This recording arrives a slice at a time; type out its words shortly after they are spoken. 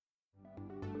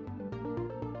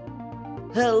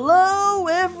Hello,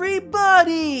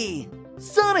 everybody!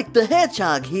 Sonic the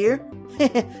Hedgehog here,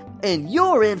 and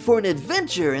you're in for an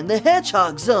adventure in the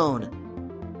Hedgehog Zone.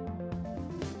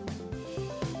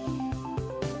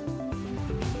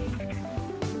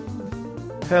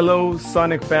 Hello,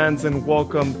 Sonic fans, and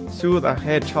welcome to the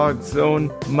Hedgehog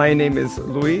Zone. My name is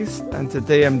Luis, and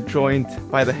today I'm joined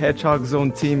by the Hedgehog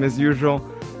Zone team as usual.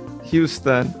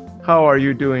 Houston, how are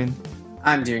you doing?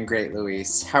 I'm doing great,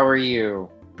 Luis. How are you?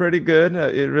 Pretty good.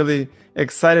 Really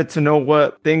excited to know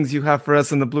what things you have for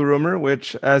us in the Blue Rumor,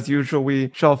 which, as usual, we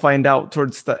shall find out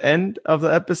towards the end of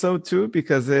the episode too,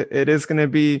 because it is going to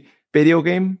be video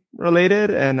game related,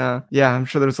 and I'm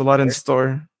sure there's a lot in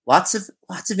store. Lots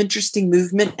of interesting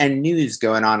movement and news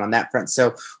going on that front.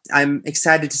 So I'm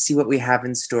excited to see what we have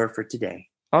in store for today.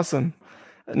 Awesome.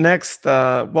 Next,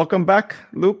 welcome back,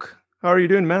 Luke. How are you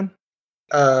doing, man?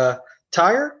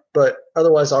 Tired, but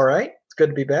otherwise all right. It's good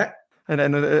to be back. And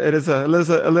it is a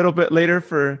little bit later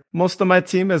for most of my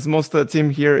team, as most of the team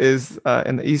here is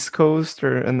in the East Coast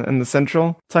or in the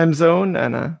Central time zone,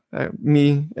 and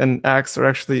me and Axe are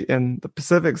actually in the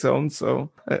Pacific zone, so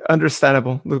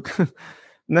understandable, Luke.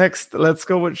 Next, let's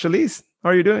go with Shalise.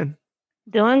 How are you doing?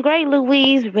 Doing great,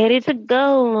 Louise. Ready to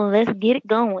go. Let's get it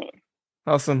going.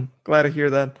 Awesome. Glad to hear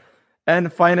that.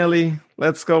 And finally,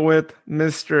 let's go with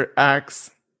Mr.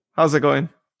 Axe. How's it going?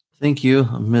 Thank you,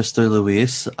 Mr.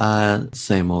 Luis.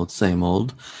 Same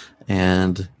old.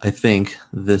 And I think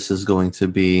this is going to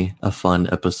be a fun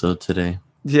episode today.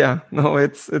 Yeah, no,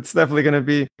 it's definitely going to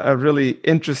be a really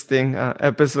interesting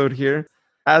episode here.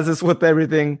 As is with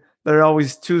everything, there are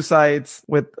always two sides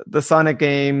with the Sonic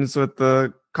games, with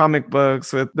the comic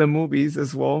books, with the movies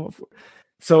as well.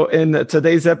 So in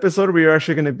today's episode, we are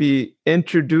actually going to be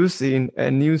introducing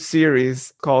a new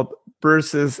series called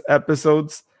Versus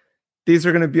Episodes. These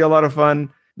are going to be a lot of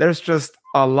fun. There's just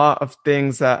a lot of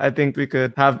things that I think we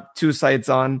could have two sides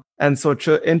on. And so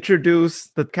to introduce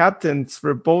the captains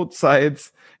for both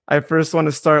sides, I first want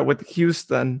to start with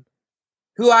Houston.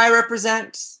 Who I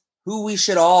represent, who we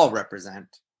should all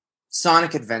represent.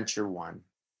 Sonic Adventure 1,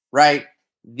 right?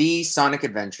 The Sonic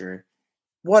Adventure.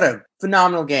 What a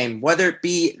phenomenal game. Whether it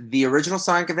be the original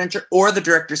Sonic Adventure or the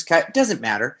director's cut, it doesn't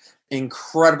matter.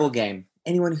 Incredible game.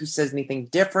 Anyone who says anything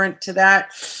different to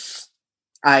that,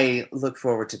 I look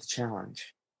forward to the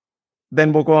challenge.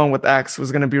 Then we'll go on with Axe,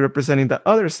 who's going to be representing the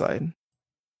other side.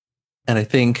 And I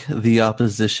think the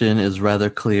opposition is rather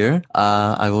clear.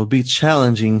 I will be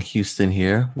challenging Houston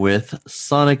here with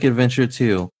Sonic Adventure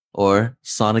 2 or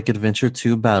Sonic Adventure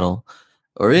 2 Battle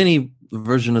or any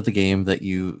version of the game that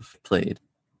you've played.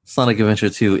 Sonic Adventure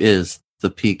 2 is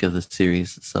the peak of the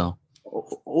series, so...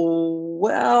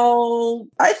 Well,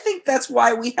 I think that's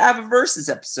why we have a Versus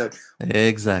episode.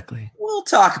 Exactly. We'll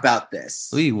talk about this.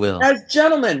 We will. As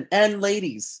gentlemen and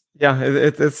ladies. Yeah,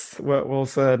 it's well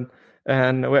said.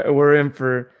 And we're in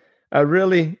for a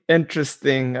really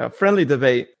interesting, friendly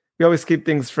debate. We always keep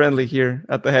things friendly here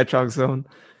at the Hedgehog Zone.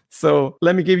 So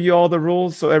let me give you all the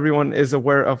rules so everyone is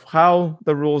aware of how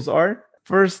the rules are.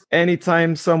 First,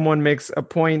 anytime someone makes a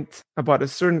point about a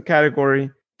certain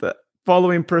category,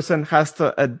 following person has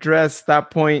to address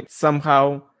that point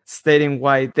somehow, stating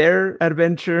why their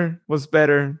adventure was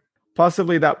better.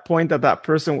 Possibly that point that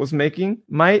person was making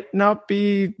might not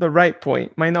be the right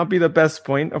point, might not be the best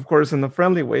point, of course, in the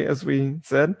friendly way, as we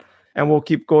said. And we'll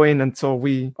keep going until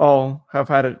we all have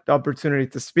had an opportunity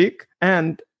to speak.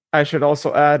 And I should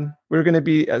also add, we're going to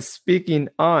be speaking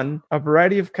on a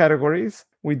variety of categories.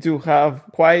 We do have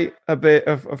quite a bit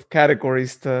of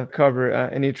categories to cover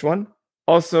in each one.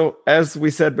 Also, as we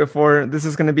said before, this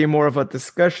is going to be more of a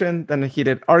discussion than a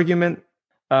heated argument.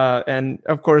 And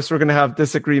of course, we're going to have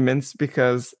disagreements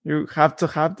because you have to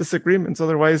have disagreements.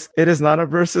 Otherwise, it is not a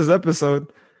Versus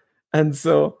episode. And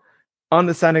so on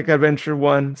the Sonic Adventure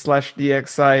 1/DX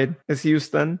side is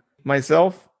Houston,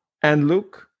 myself, and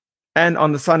Luke. And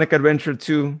on the Sonic Adventure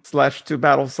 2/2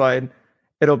 Battle side,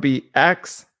 it'll be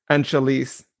Axe and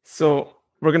Shalise. So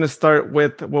we're going to start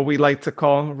with what we like to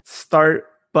call start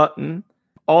button.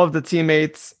 All of the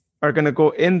teammates are going to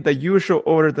go in the usual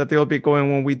order that they'll be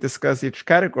going when we discuss each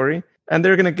category. And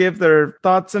they're going to give their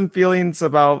thoughts and feelings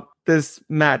about this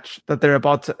match that they're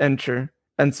about to enter.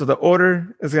 And so the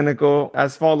order is going to go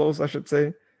as follows, I should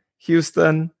say.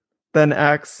 Houston, then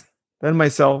Axe, then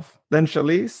myself, then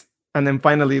Shalise, and then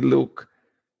finally Luke.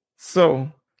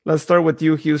 So let's start with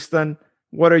you, Houston.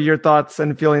 What are your thoughts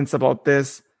and feelings about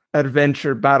this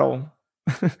adventure battle?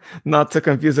 Not to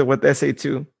confuse it with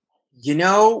SA2. You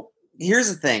know, here's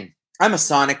the thing. I'm a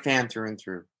Sonic fan through and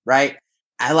through, right?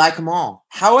 I like them all.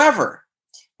 However,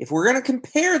 if we're going to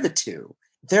compare the two,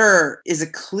 there is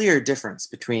a clear difference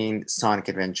between Sonic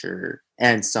Adventure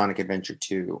and Sonic Adventure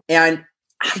 2. And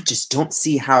I just don't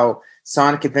see how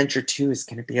Sonic Adventure 2 is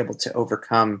going to be able to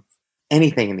overcome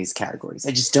anything in these categories.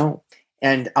 I just don't.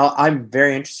 And I'm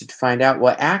very interested to find out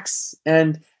what Axe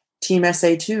and Team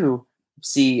SA2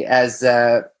 see as,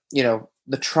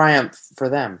 the triumph for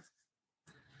them.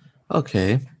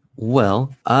 Okay.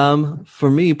 Well, for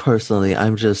me personally,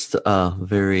 I'm just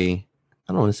very,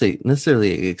 I don't want to say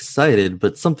necessarily excited,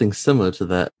 but something similar to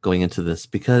that going into this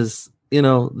because,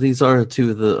 these are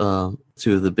two of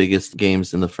the biggest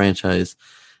games in the franchise.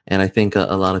 And I think a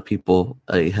lot of people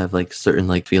have like certain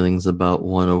like feelings about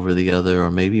one over the other,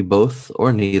 or maybe both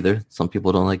or neither. Some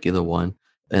people don't like either one,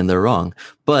 and they're wrong.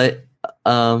 But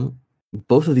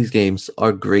both of these games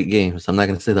are great games. I'm not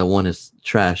going to say that one is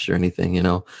trash or anything.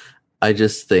 I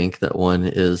just think that one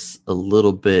is a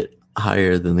little bit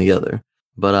higher than the other.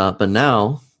 But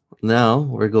now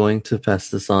we're going to pass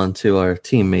this on to our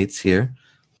teammates here.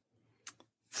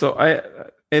 So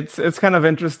it's kind of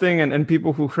interesting, and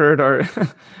people who heard our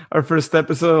our first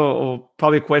episode will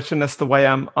probably question as to why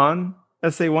I'm on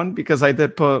SA1, because I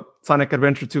did put Sonic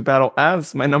Adventure 2 Battle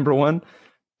as my number one.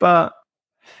 But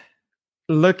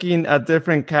looking at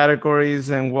different categories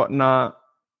and whatnot,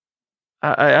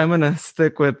 I'm gonna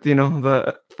stick with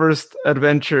the first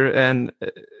adventure, and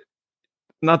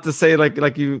not to say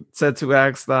like you said to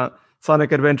Axe that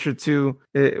Sonic Adventure 2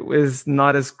 is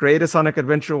not as great as Sonic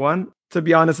Adventure 1. To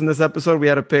be honest, in this episode, we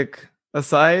had to pick a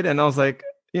side, and I was like,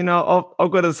 I'll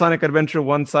go to the Sonic Adventure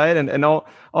 1 side, and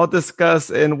I'll discuss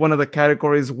in one of the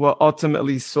categories what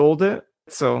ultimately sold it.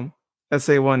 So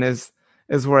SA1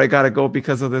 is where I gotta go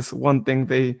because of this one thing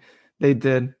they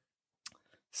did.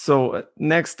 So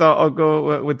next, I'll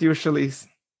go with you, Shalise.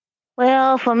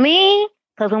 Well, for me,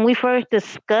 because when we first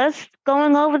discussed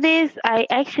going over this, I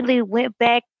actually went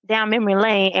back down memory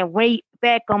lane and went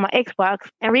back on my Xbox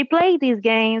and replayed these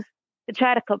games to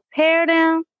try to compare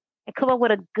them and come up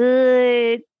with a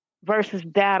good versus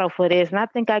battle for this. And I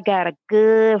think I got a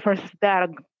good versus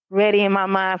battle ready in my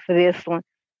mind for this one.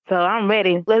 So I'm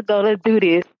ready. Let's go. Let's do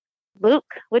this. Luke,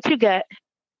 what you got?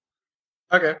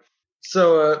 Okay.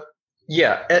 So,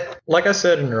 like I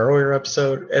said in an earlier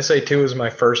episode, SA2 was my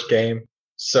first game.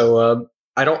 So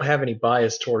I don't have any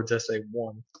bias towards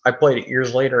SA1. I played it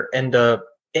years later, and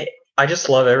I just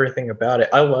love everything about it.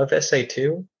 I love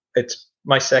SA2. It's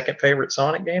my second favorite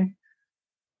Sonic game.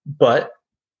 But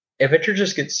Adventure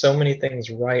just gets so many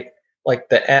things right. Like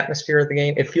the atmosphere of the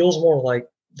game, it feels more like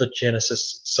the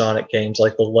Genesis Sonic games,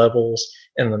 like the levels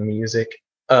and the music.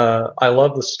 I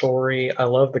love the story. I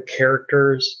love the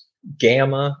characters.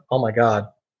 Gamma, oh my god.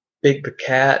 Big the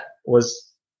Cat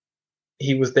was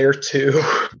there too.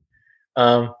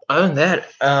 Other than that,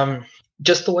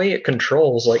 just the way it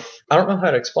controls, like, I don't know how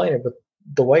to explain it, but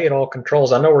the way it all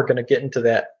controls, I know we're going to get into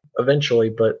that eventually,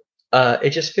 but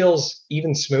it just feels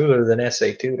even smoother than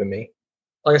SA2 to me.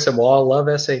 Like I said, while I love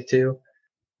SA2,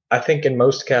 I think in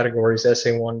most categories,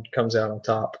 SA1 comes out on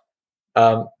top.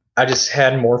 I just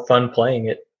had more fun playing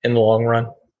it in the long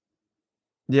run.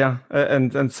 Yeah,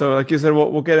 and so like you said,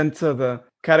 we'll get into the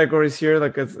categories here.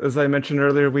 Like as I mentioned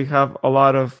earlier, we have a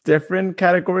lot of different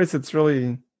categories. It's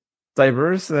really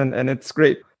diverse and it's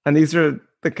great. And these are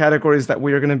the categories that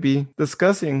we are going to be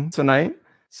discussing tonight: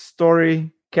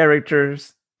 story,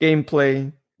 characters,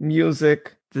 gameplay,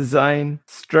 music, design,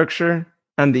 structure,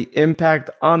 and the impact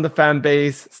on the fan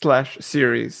base /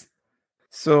 series.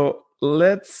 So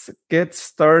let's get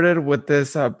started with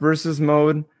this versus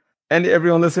mode. And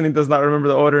everyone listening does not remember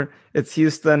the order. It's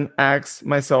Houston, Axe,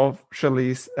 myself,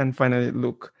 Shalise, and finally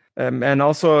Luke. And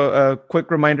also a quick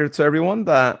reminder to everyone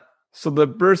that the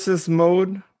versus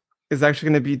mode is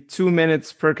actually going to be 2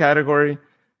 minutes per category.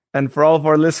 And for all of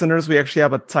our listeners, we actually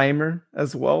have a timer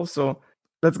as well. So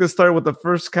let's get started with the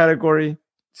first category,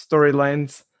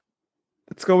 storylines.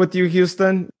 Let's go with you,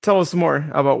 Houston. Tell us more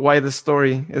about why the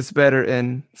story is better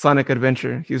in Sonic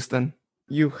Adventure, Houston.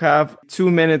 You have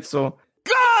 2 minutes, so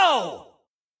go!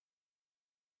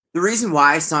 The reason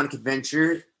why Sonic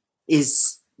Adventure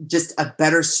is just a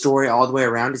better story all the way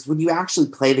around is when you actually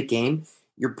play the game,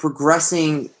 you're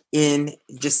progressing in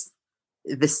just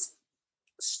this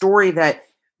story that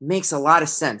makes a lot of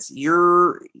sense.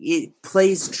 It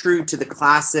plays true to the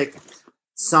classic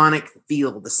Sonic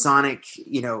feel, the Sonic,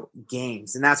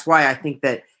 games. And that's why I think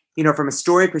that, from a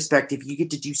story perspective, you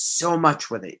get to do so much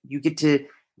with it. You get to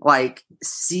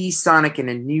see Sonic in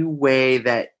a new way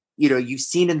that, you've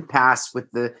seen in the past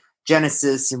with the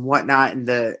Genesis and whatnot and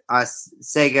the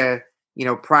Sega,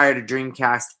 prior to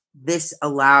Dreamcast. This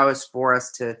allows for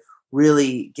us to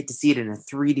really get to see it in a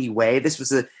 3D way. This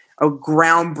was a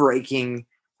groundbreaking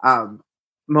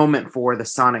moment for the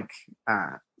Sonic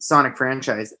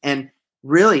franchise. And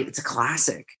really, it's a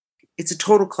classic. It's a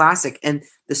total classic. And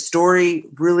the story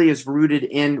really is rooted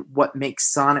in what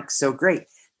makes Sonic so great.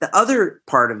 The other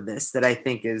part of this that I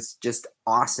think is just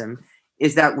awesome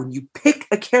is that when you pick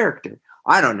a character,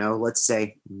 I don't know, let's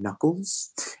say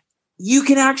Knuckles, you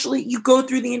go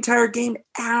through the entire game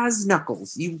as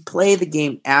Knuckles. You play the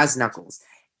game as Knuckles.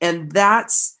 And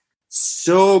that's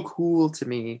so cool to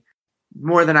me,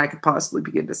 more than I could possibly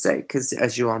begin to say, because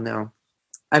as you all know,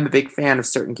 I'm a big fan of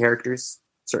certain character.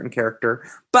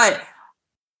 But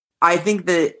I think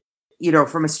that,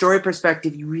 from a story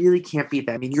perspective, you really can't beat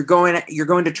that. I mean, you're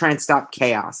going to try and stop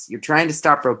Chaos. You're trying to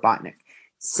stop Robotnik.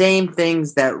 Same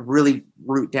things that really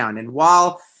root down. And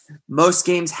while most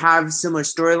games have similar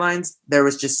storylines, there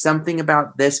was just something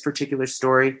about this particular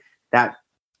story that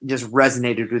just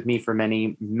resonated with me for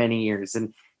many, many years.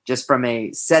 And just from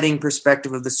a setting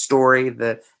perspective of the story,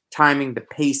 the timing, the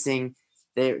pacing,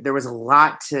 there was a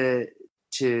lot to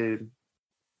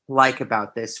like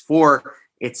about this for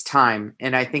its time.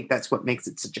 And I think that's what makes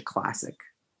it such a classic.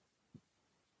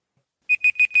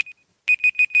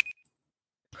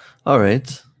 All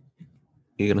right.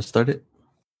 You gonna start it?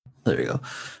 There you go.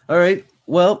 All right.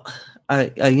 Well,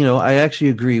 I actually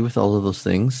agree with all of those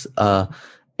things.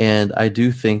 And I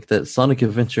do think that Sonic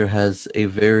Adventure has a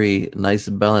very nice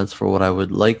balance for what I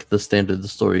would like the standard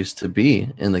stories to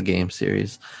be in the game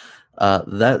series.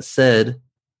 That said,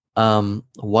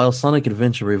 while Sonic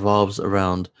Adventure revolves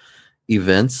around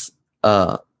events,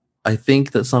 I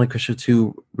think that Sonic Adventure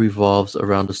 2 revolves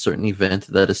around a certain event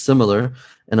that is similar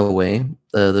in a way.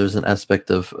 There's an aspect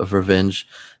of revenge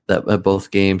that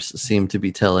both games seem to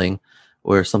be telling,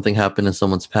 where something happened in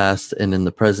someone's past and in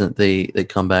the present they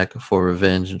come back for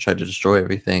revenge and try to destroy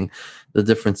everything. The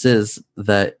difference is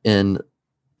that in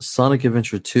Sonic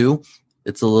Adventure 2,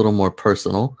 it's a little more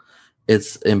personal.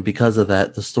 And because of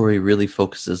that, the story really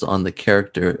focuses on the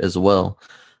character as well.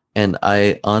 And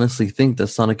I honestly think that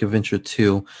Sonic Adventure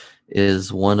 2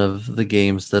 is one of the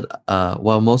games that,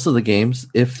 while most of the games,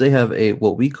 if they have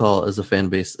what we call as a fan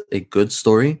base, a good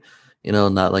story,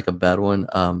 not like a bad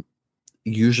one,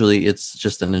 usually it's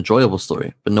just an enjoyable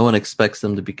story, but no one expects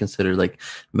them to be considered like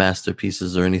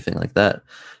masterpieces or anything like that.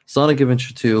 Sonic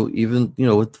Adventure 2, even,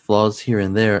 with flaws here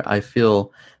and there, I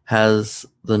feel has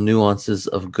the nuances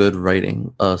of good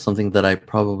writing, something that I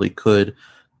probably could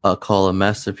call a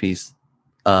masterpiece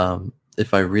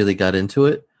if I really got into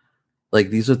it. Like,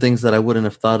 these are things that I wouldn't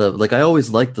have thought of. Like, I always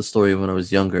liked the story when I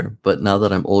was younger, but now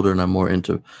that I'm older and I'm more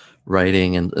into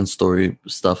writing and story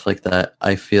stuff like that,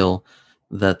 I feel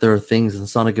that there are things in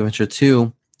Sonic Adventure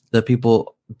 2 that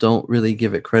people don't really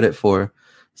give it credit for,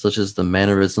 such as the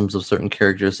mannerisms of certain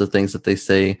characters, the things that they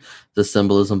say, the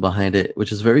symbolism behind it,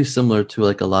 which is very similar to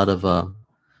like a lot of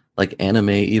like anime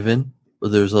even,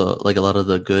 where there's a lot of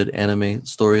the good anime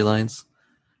storylines.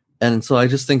 And so I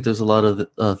just think there's a lot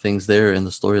of things there in the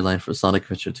storyline for Sonic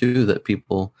Adventure 2 that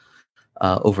people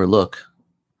overlook.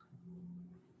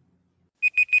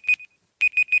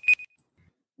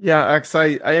 Yeah, X,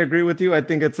 I agree with you. I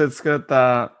think it's good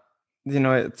that,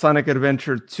 Sonic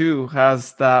Adventure 2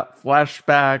 has that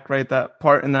flashback, right? That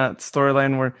part in that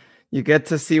storyline where you get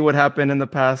to see what happened in the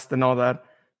past and all that.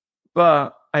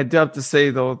 But I do have to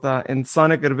say, though, that in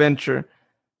Sonic Adventure,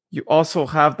 you also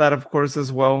have that, of course,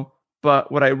 as well.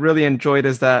 But what I really enjoyed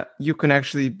is that you can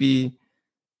actually be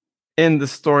in the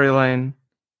storyline,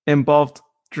 involved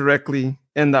directly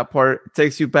in that part. It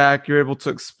takes you back. You're able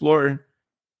to explore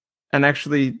and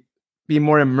actually be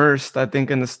more immersed, I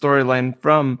think, in the storyline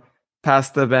from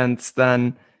past events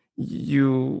than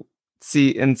you see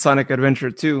in Sonic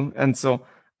Adventure 2. And so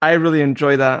I really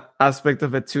enjoy that aspect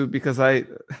of it too, because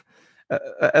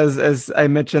as I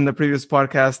mentioned in the previous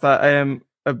podcast, I am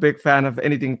a big fan of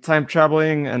anything time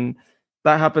traveling, and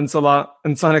that happens a lot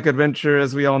in Sonic Adventure,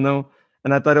 as we all know.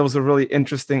 And I thought it was a really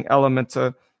interesting element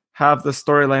to have the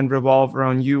storyline revolve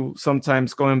around you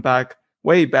sometimes going back,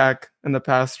 way back in the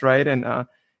past, right? And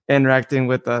interacting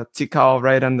with Tikal,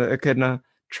 right? And the Echidna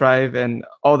tribe, and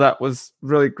all that was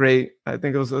really great. I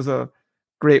think it was a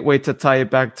great way to tie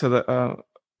it back to the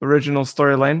original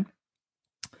storyline.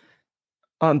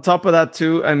 On top of that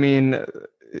too, I mean,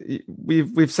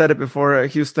 we've said it before,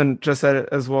 Houston just said it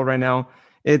as well right now.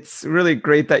 It's really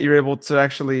great that you're able to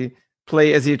actually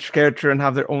play as each character and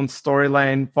have their own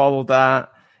storyline, follow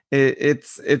that.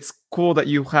 It's cool that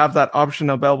you have that option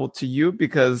available to you,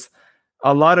 because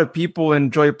a lot of people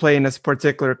enjoy playing as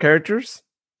particular characters.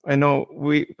 I know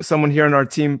someone here on our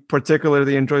team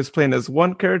particularly enjoys playing as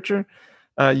one character.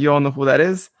 You all know who that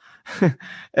is.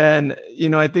 And,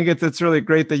 I think it's really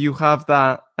great that you have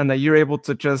that and that you're able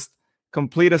to just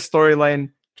complete a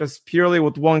storyline, just purely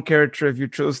with one character if you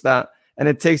choose that. And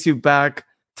it takes you back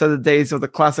to the days of the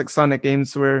classic Sonic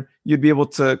games where you'd be able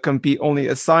to compete only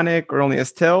as Sonic or only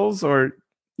as Tails or,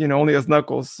 only as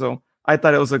Knuckles. So I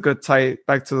thought it was a good tie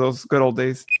back to those good old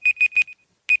days.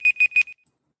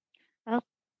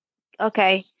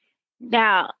 Okay.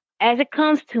 Now, as it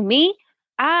comes to me,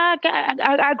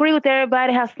 I agree with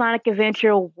everybody how Sonic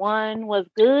Adventure 1 was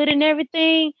good and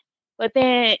everything, but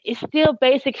then it's still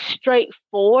basic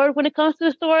straightforward when it comes to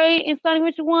the story in Sonic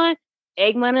Adventure 1.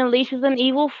 Eggman unleashes an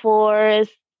evil force.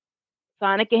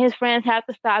 Sonic and his friends have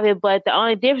to stop it, but the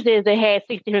only difference is they had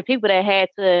 6 different people that had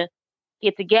to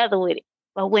get together with it.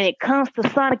 But when it comes to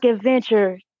Sonic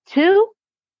Adventure 2,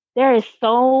 there is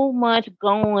so much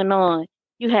going on.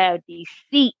 You have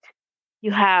deceit,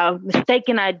 you have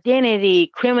mistaken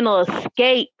identity, criminal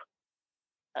escape,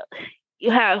 you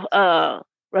have a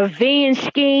revenge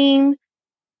scheme,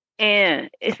 and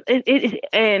it's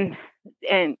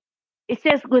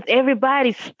just with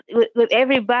everybody's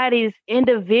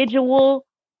individual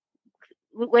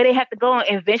where they have to go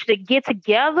and eventually get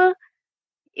together.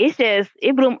 It's just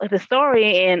it blew the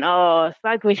story in Sonic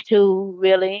Adventure 2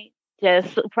 really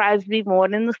just surprised me more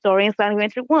than the story in Sonic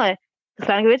Adventure 1.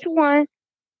 Sonic Adventure 1,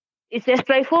 it's just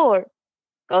straightforward.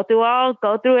 Go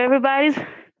through everybody's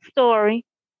story,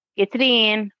 get to the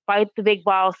end, fight the big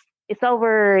boss. It's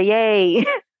over, yay!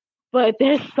 But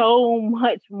there's so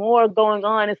much more going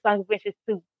on in Sonic Adventure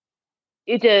 2.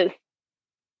 It just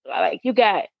you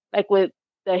got with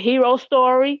the hero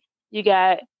story, you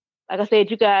got I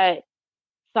said, you got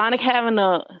Sonic having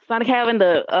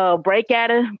to break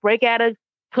out of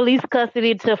police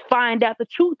custody to find out the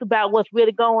truth about what's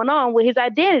really going on with his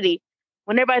identity.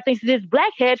 When everybody thinks this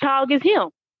black hedgehog is him.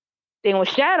 Then with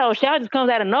Shadow just comes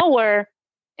out of nowhere.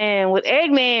 And with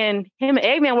Eggman, him and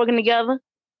Eggman working together,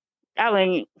 I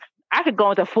mean, I could go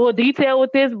into full detail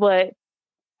with this, but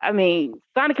I mean,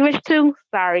 Sonic Adventure 2,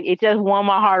 sorry, it just won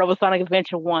my heart over Sonic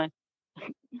Adventure 1.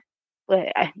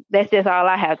 But that's just all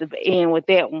I have to end with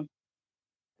that one.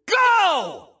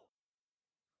 Go!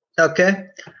 Okay.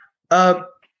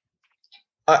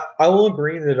 I will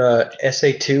agree that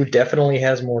SA2 definitely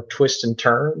has more twists and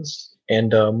turns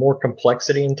and more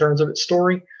complexity in terms of its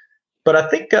story. But I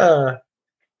think we're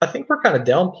kind of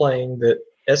downplaying that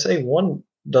SA1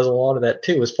 does a lot of that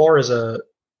too. As far as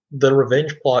the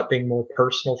revenge plot being more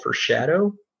personal for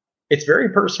Shadow, it's very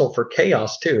personal for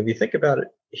Chaos too. If you think about it,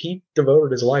 he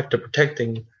devoted his life to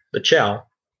protecting the Chao,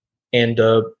 and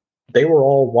they were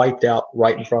all wiped out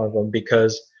right in front of him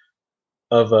because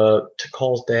of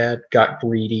Takal's dad got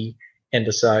greedy and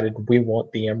decided we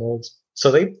want the emeralds. So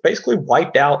they basically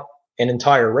wiped out an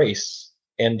entire race,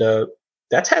 and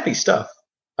that's heavy stuff.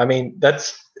 I mean,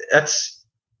 it's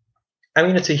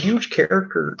a huge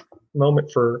character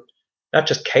moment for not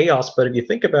just Chaos, but if you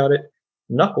think about it,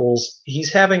 Knuckles, he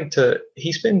spends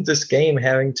this game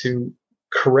having to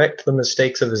correct the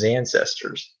mistakes of his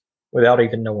ancestors without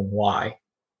even knowing why.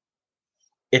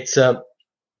 It's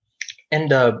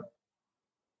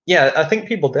yeah, I think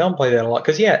people downplay that a lot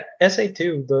because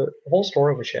SA2, the whole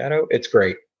story with Shadow, it's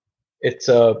great. It's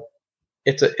a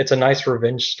nice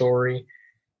revenge story,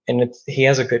 and he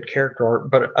has a good character arc.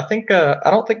 But I think I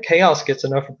don't think Chaos gets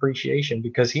enough appreciation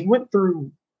because he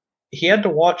had to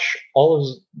watch all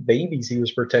those babies he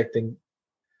was protecting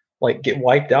get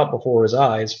wiped out before his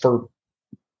eyes for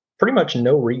pretty much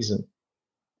no reason,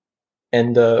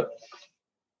 and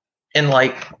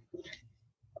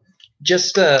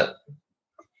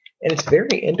and it's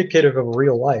very indicative of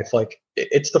real life.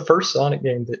 It's the first Sonic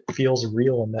game that feels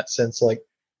real in that sense.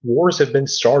 Wars have been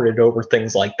started over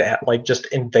things like that, just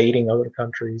invading other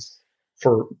countries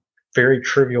for very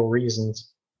trivial reasons.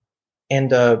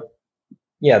 And so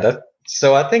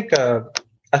I think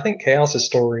Chaos's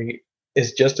story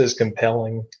is just as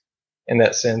compelling in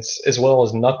that sense, as well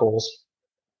as Knuckles.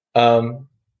 I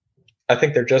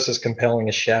think they're just as compelling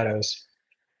as Shadow's.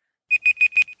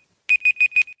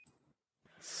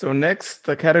 So next,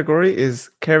 the category is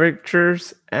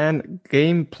characters and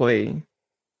gameplay.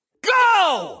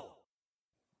 Go!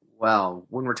 Well,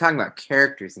 when we're talking about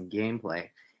characters and gameplay,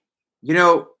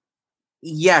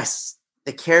 yes,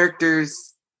 the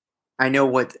characters, I know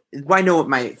what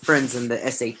my friends in the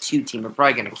SA2 team are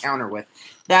probably going to counter with,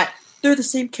 that they're the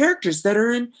same characters that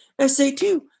are in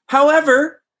SA2.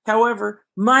 However,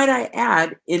 might I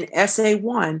add, in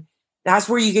SA1, that's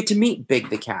where you get to meet Big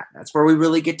the Cat. That's where we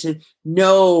really get to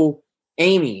know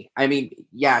Amy. I mean,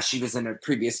 yeah, she was in a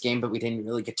previous game, but we didn't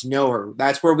really get to know her.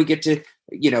 That's where we get to,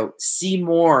 see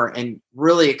more and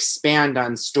really expand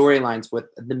on storylines with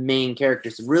the main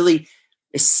characters, really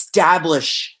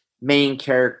establish main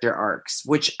character arcs,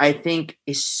 which I think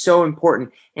is so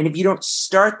important. And if you don't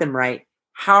start them right,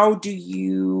 how do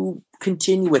you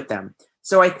continue with them?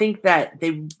 So I think that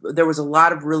there was a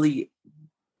lot of really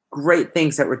great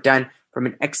things that were done from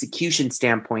an execution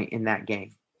standpoint in that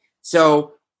game.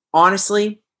 So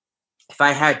honestly, if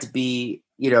I had to be,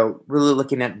 really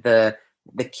looking at the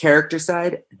character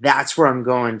side, that's where I'm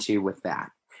going to with that.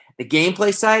 The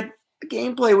gameplay side, the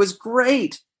gameplay was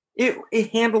great.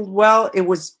 It handled well.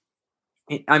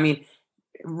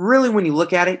 Really, when you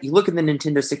look at it, you look at the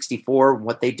Nintendo 64,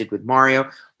 what they did with Mario,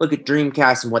 look at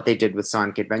Dreamcast and what they did with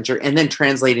Sonic Adventure, and then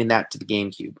translating that to the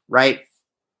GameCube, right?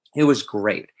 It was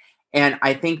great. And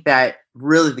I think that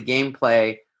really the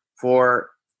gameplay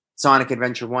for Sonic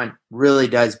Adventure 1 really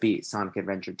does beat Sonic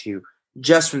Adventure 2,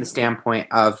 just from the standpoint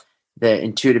of the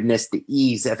intuitiveness, the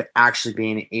ease of actually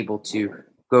being able to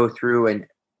go through and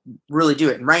really do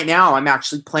it. And right now, I'm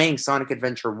actually playing Sonic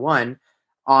Adventure 1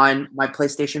 on my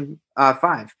PlayStation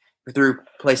 5 through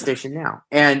PlayStation Now.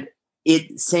 And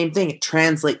same thing, it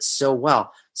translates so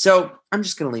well. So I'm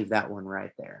just going to leave that one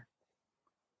right there.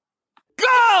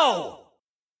 Go!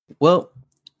 Well,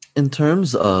 in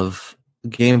terms of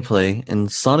gameplay in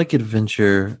Sonic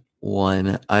Adventure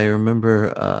 1, I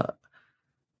remember,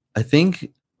 I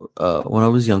think when I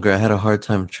was younger, I had a hard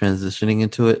time transitioning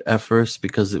into it at first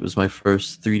because it was my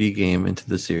first 3D game into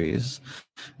the series.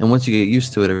 And once you get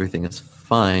used to it, everything is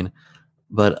fine.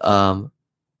 But the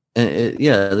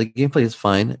gameplay is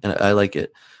fine, and I like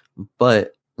it.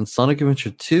 But in Sonic Adventure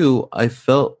 2, I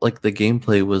felt like the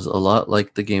gameplay was a lot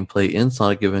like the gameplay in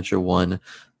Sonic Adventure 1,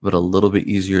 but a little bit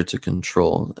easier to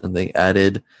control. And they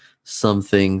added some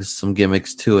things, some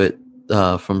gimmicks to it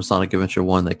from Sonic Adventure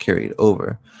 1 that carried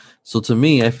over. So to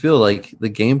me, I feel like the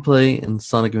gameplay in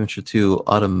Sonic Adventure 2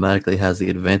 automatically has the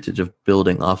advantage of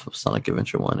building off of Sonic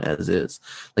Adventure 1 as is.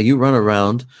 Like, you run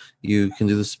around, you can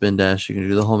do the spin dash, you can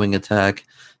do the homing attack,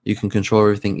 you can control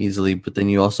everything easily, but then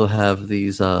you also have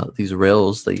these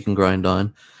rails that you can grind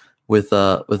on. With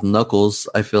Knuckles,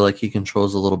 I feel like he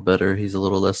controls a little better. He's a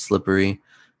little less slippery.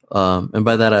 And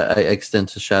by that, I extend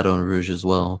to Shadow and Rouge as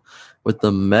well. With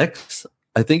the mechs,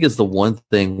 I think it's the one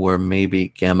thing where maybe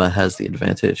Gamma has the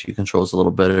advantage. He controls a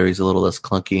little better. He's a little less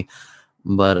clunky.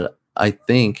 But I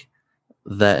think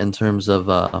that in terms of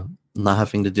not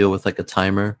having to deal with like a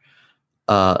timer,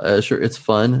 sure, it's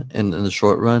fun in the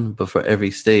short run, but for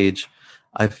every stage,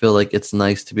 I feel like it's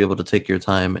nice to be able to take your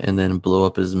time and then blow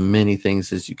up as many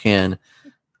things as you can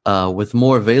with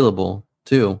more available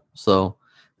too. So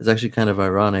it's actually kind of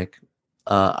ironic.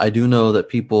 I do know that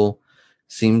people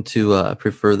seem to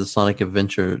prefer the Sonic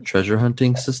Adventure treasure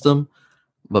hunting system,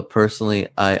 but personally,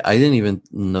 I didn't even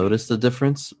notice the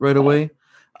difference right away.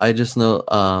 I just know,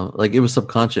 it was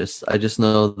subconscious. I just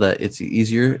know that it's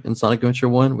easier in Sonic Adventure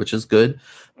 1, which is good,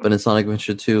 but in Sonic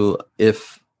Adventure 2,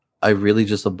 if I really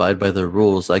just abide by the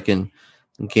rules, I can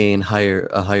gain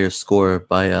a higher score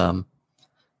by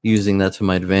using that to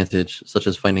my advantage, such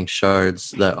as finding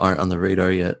shards that aren't on the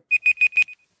radar yet.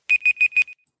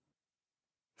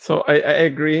 So I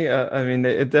agree.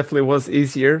 It definitely was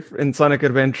easier in Sonic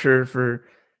Adventure for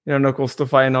Knuckles to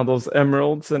find all those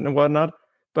emeralds and whatnot.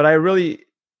 But I really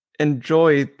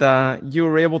enjoyed that you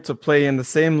were able to play in the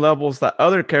same levels that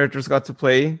other characters got to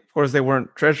play. Of course, they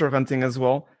weren't treasure hunting as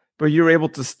well, but you were able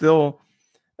to still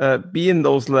be in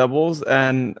those levels.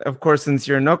 And of course, since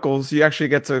you're Knuckles, you actually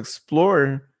get to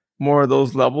explore more of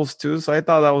those levels too. So I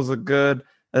thought that was a good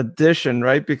addition,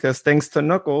 right? Because thanks to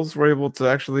Knuckles, we're able to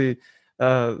actually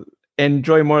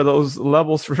enjoy more of those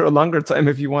levels for a longer time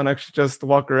if you want to actually just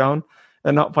walk around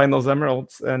and not find those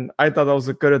emeralds. And I thought that was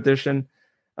a good addition.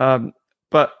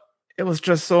 But it was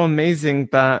just so amazing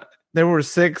that there were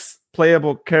 6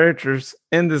 playable characters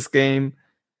in this game,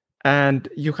 and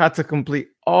you had to complete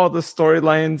all the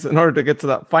storylines in order to get to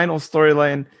that final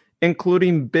storyline,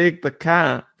 including Big the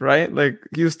Cat, right? Like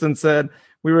Houston said,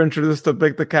 we were introduced to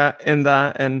Big the Cat in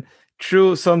that. And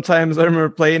true, sometimes I remember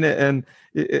playing it and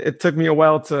it took me a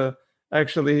while to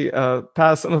actually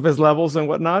pass some of his levels and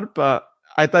whatnot, but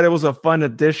I thought it was a fun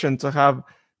addition to have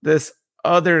this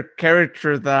other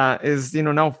character that is,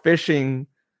 now fishing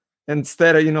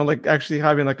instead of, actually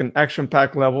having like an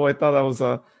action-packed level. I thought that was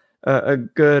a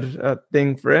good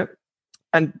thing for it.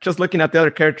 And just looking at the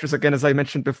other characters again, as I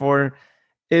mentioned before,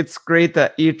 it's great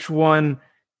that each one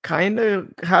kind of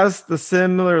has the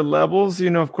similar levels.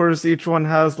 Of course, each one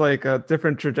has like a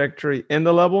different trajectory in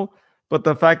the level, but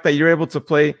the fact that you're able to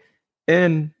play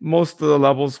in most of the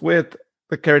levels with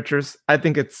the characters, I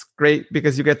think it's great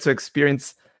because you get to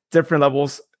experience different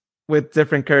levels with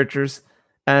different characters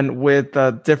and with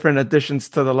different additions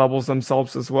to the levels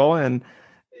themselves as well. And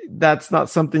that's not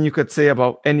something you could say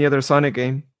about any other Sonic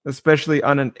game. especially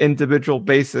on an individual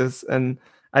basis. And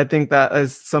I think that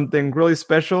is something really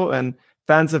special, and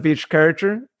fans of each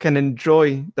character can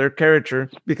enjoy their character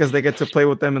because they get to play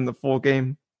with them in the full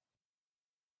game.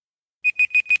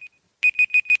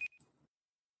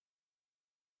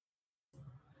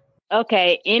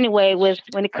 Okay. Anyway,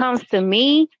 when it comes to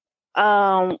me,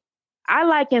 I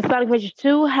like in Sonic Adventure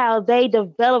 2 how they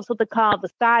developed something called the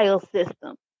style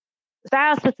system. The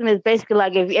style system is basically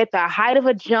like if you're at the height of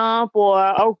a jump or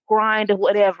a grind or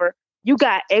whatever, you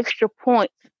got extra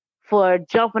points for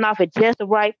jumping off at just the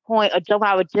right point or jumping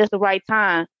off at just the right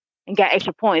time and got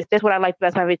extra points. That's what I like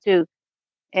about Sonic Adventure 2.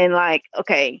 And like,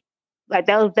 okay, like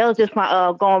that was just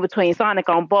my going between Sonic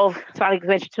on both Sonic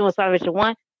Adventure 2 and Sonic Adventure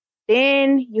 1.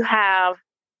 Then you have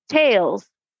Tails.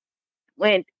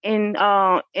 When in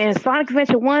Sonic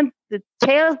Adventure 1, the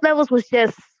Tails levels was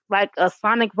just like a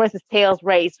Sonic versus Tails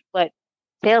race, but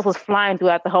Tails was flying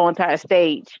throughout the whole entire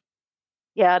stage.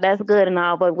 Yeah, that's good and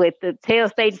all, but with the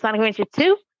Tails stage of Sonic Adventure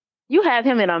 2, you have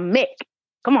him in a mech.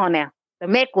 Come on now. The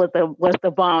mech was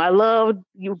the bomb. I loved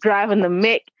you driving the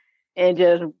mech and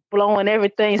just blowing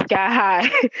everything sky high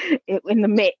in the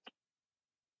mech.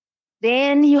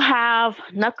 Then you have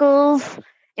Knuckles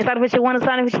in Sonic Adventure 1 and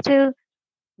Sonic Adventure 2.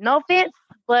 No offense,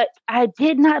 but I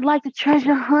did not like the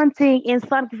treasure hunting in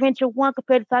Sonic Adventure 1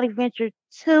 compared to Sonic Adventure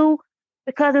 2.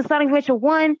 Because in Sonic Adventure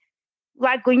 1,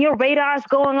 like when your radar's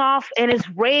going off and it's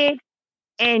red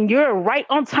and you're right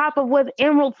on top of where the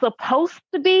emerald's supposed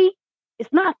to be,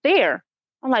 it's not there.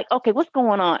 I'm like, okay, what's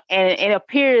going on? And it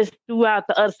appears throughout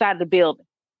the other side of the building.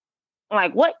 I'm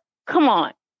like, what? Come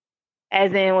on.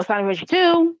 As in with Sonic Adventure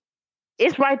 2,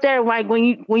 it's right there. Like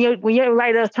when your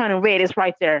radar's turning red, it's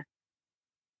right there.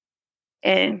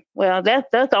 And well, that's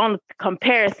the only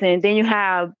comparison. Then you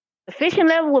have the fishing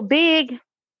level with Big.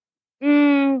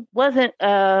 Wasn't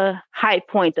a high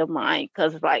point of mine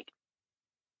because like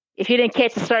if you didn't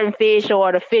catch a certain fish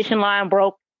or the fishing line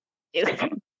broke, so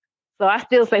I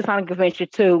still say Sonic Adventure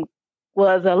 2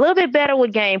 was a little bit better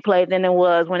with gameplay than it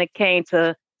was when it came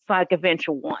to Sonic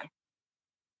Adventure 1.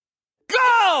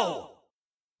 Go!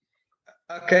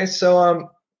 Okay, so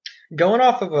going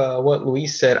off of what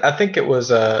Luis said, I think it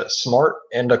was smart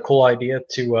and a cool idea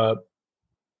to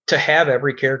have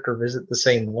every character visit the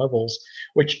same levels,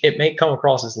 which it may come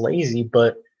across as lazy,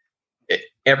 but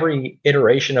every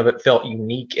iteration of it felt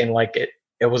unique and like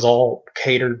it was all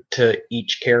catered to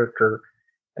each character.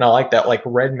 And I like that. Like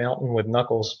Red Mountain with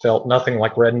Knuckles felt nothing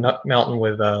like Red Mountain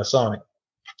with Sonic.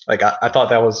 Like I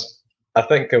thought I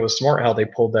think it was smart how they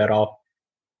pulled that off.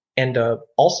 And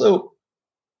also,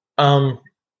 I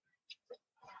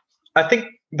think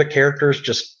the characters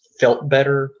just felt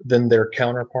better than their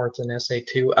counterparts in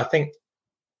SA2. I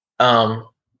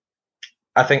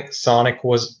think Sonic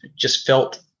was just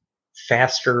felt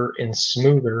faster and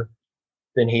smoother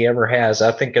than he ever has.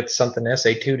 I think it's something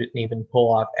SA2 didn't even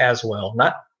pull off as well.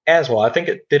 Not as well. I think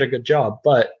it did a good job,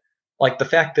 but like the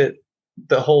fact that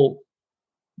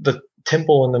the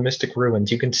temple in the Mystic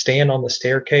Ruins, you can stand on the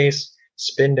staircase,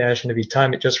 spin dash, and if you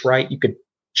time it just right, you could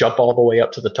jump all the way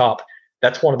up to the top.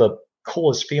 That's one of the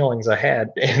coolest feelings I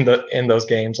had in those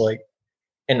games. Like,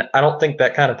 and I don't think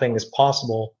that kind of thing is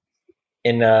possible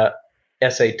in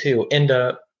SA2.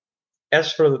 And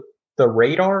as for the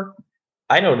radar,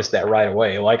 I noticed that right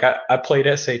away. Like I played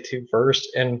SA2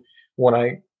 first, and when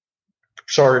I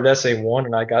started SA1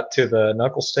 and I got to the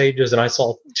Knuckles stages and I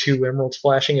saw 2 emeralds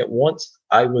flashing at once,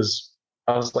 I was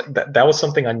like, that was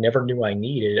something I never knew I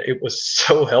needed. It was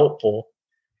so helpful.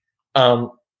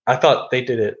 I thought they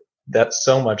did that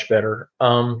so much better.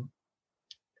 And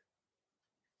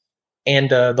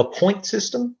the point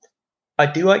system, I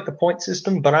do like the point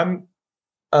system, but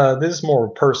this is more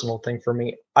a personal thing for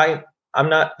me. I'm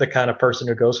not the kind of person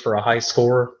who goes for a high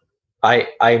score.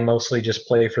 I mostly just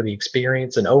play for the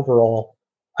experience, and overall,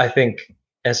 I think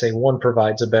SA1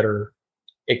 provides a better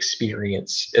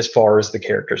experience as far as the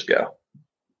characters go.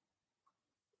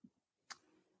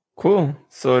 Cool.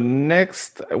 So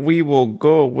next we will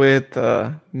go with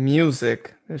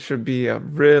music. It should be a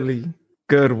really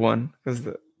good one because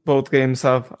both games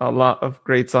have a lot of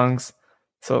great songs.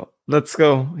 So let's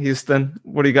go, Houston.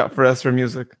 What do you got for us for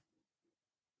music?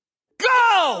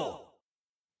 Go!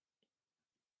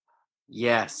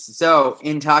 Yes. So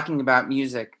in talking about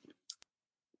music,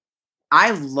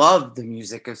 I love the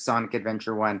music of Sonic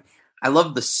Adventure 1. I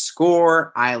love the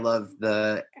score. I love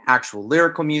the actual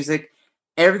lyrical music.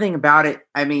 Everything about it.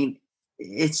 I mean,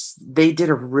 they did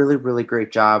a really, really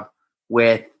great job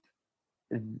with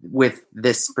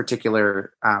this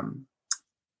particular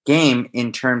game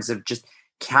in terms of just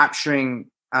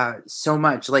capturing so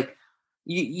much. Like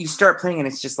you start playing and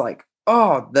it's just like,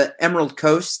 the Emerald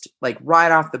Coast, like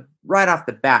right off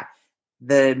the bat,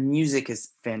 the music is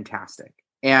fantastic.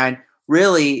 And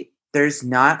really, there's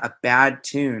not a bad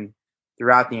tune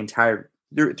throughout the entire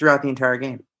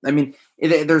game. I mean,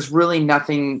 there's really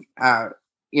nothing,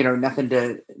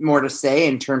 nothing more to say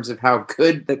in terms of how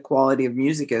good the quality of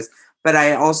music is. But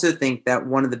I also think that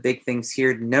one of the big things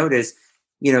here to note is,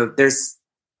 there's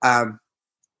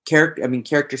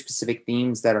character specific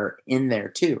themes that are in there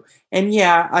too. And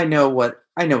yeah, I know what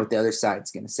the other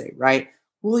side's going to say, right?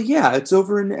 Well, yeah, it's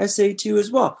over in SA2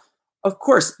 as well. Of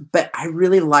course, but I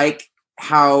really like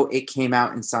how it came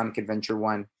out in Sonic Adventure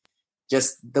 1.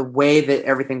 Just the way that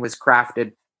everything was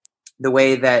crafted, the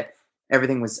way that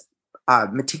everything was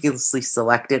meticulously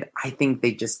selected. I think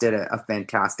they just did a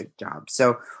fantastic job.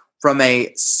 So from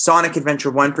a Sonic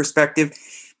Adventure 1 perspective,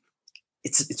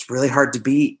 it's really hard to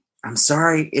beat. I'm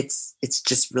sorry. It's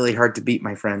just really hard to beat,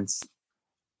 my friends.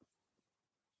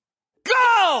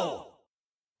 Go!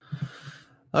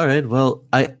 All right. Well,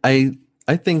 I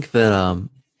think that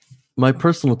my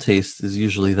personal taste is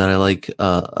usually that I like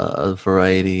a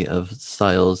variety of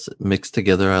styles mixed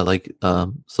together. I like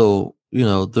there's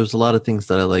a lot of things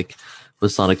that I like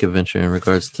with Sonic Adventure in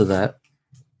regards to that,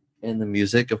 and the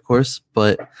music, of course.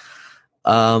 But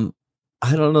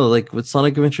I don't know, like with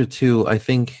Sonic Adventure 2, I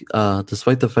think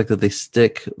despite the fact that they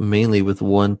stick mainly with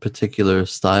one particular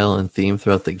style and theme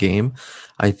throughout the game,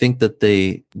 I think that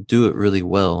they do it really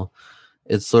well.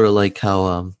 It's sort of like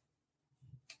how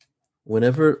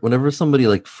whenever somebody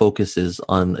like focuses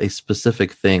on a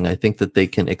specific thing, I think that they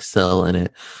can excel in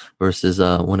it versus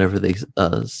whenever they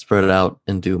spread it out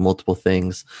and do multiple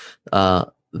things. I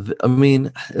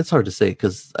mean, it's hard to say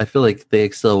because I feel like they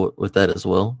excel with that as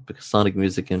well, because Sonic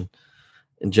music in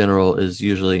general is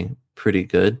usually pretty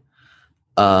good.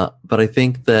 But I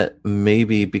think that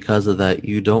maybe because of that,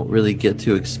 you don't really get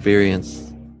to experience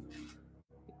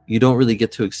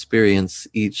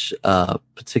each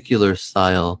particular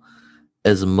style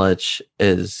as much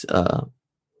as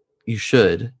you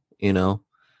should,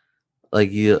 like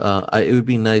it would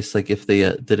be nice like if they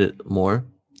did it more.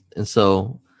 And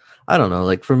so I don't know,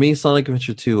 like for me, Sonic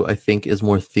Adventure 2 I think is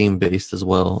more theme based as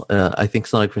well. I think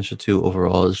Sonic Adventure 2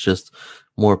 overall is just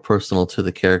more personal to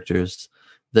the characters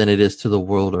than it is to the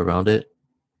world around it,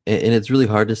 and it's really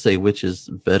hard to say which is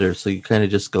better, so you kind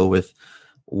of just go with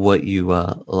what you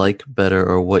like better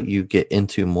or what you get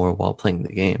into more while playing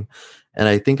the game. And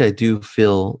I think I do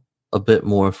feel a bit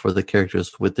more for the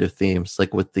characters with their themes,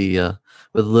 like with the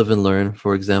with Live and Learn,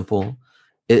 for example.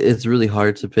 It's really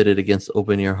hard to pit it against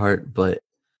Open Your Heart, but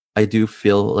I do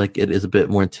feel like it is a bit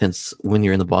more intense when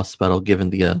you're in the boss battle, given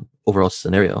the overall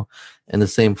scenario. And the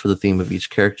same for the theme of each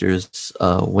character's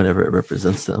whenever it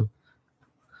represents them.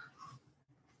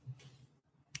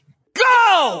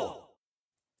 Go!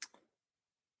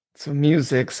 So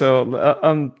music. So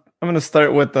I'm going to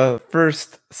start with the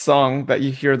first song that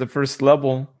you hear, the first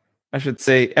level. I should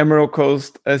say Emerald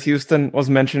Coast, as Houston was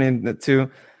mentioning it too.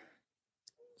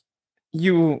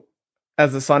 You,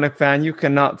 as a Sonic fan, you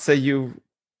cannot say you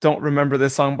don't remember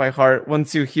this song by heart.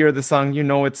 Once you hear the song, you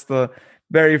know it's the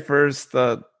very first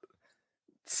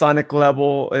Sonic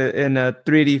level in a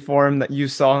 3D form that you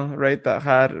saw, right? That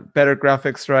had better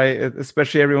graphics, right?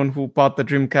 Especially everyone who bought the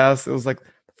Dreamcast. It was like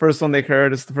the first one they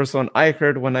heard. It's the first one I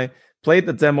heard when I played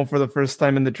the demo for the first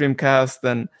time in the Dreamcast.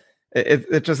 And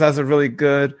it just has a really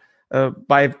good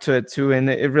vibe to it too. And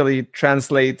it really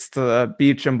translates to the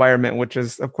beach environment, which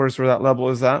is, of course, where that level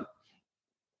is at.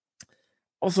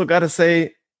 Also, gotta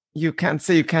say, you can't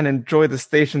enjoy the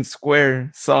Station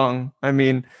Square song. I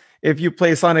mean, if you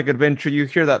play Sonic Adventure, you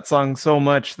hear that song so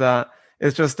much that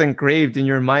it's just engraved in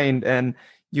your mind. And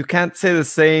you can't say the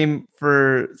same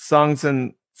for songs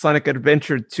in Sonic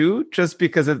Adventure 2 just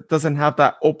because it doesn't have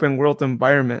that open world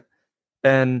environment.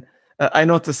 And I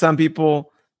know to some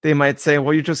people, they might say,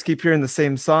 well, you just keep hearing the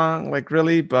same song. Like,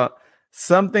 really? But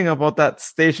something about that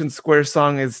Station Square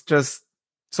song is just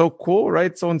so cool,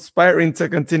 right? So inspiring to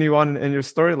continue on in your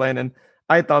storyline. And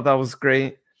I thought that was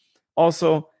great.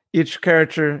 Also, each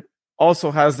character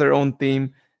also has their own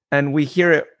theme, and we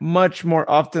hear it much more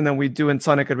often than we do in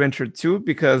Sonic Adventure 2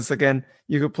 because, again,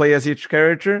 you could play as each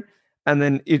character, and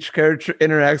then each character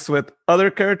interacts with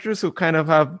other characters who kind of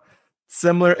have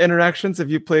similar interactions if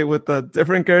you play with the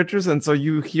different characters. And so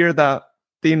you hear that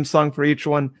theme song for each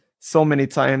one so many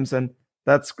times, and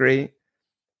that's great.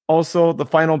 Also, the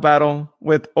final battle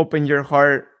with Open Your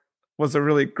Heart was a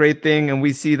really great thing, and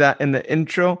we see that in the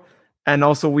intro. And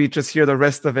also, we just hear the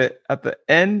rest of it at the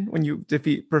end when you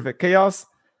defeat Perfect Chaos.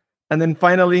 And then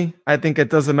finally, I think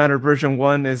It Doesn't Matter version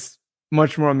 1 is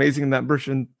much more amazing than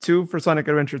version 2 for Sonic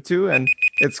Adventure 2, and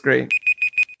it's great.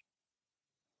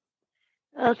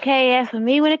 Okay, as for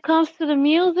me, when it comes to the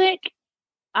music,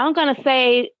 I'm gonna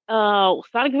say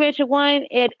Sonic Adventure 1.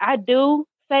 I do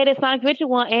say that Sonic Adventure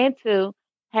 1 and 2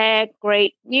 had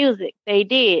great music. They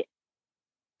did.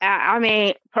 I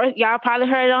mean, y'all probably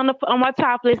heard it on my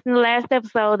top list in the last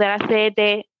episode that I said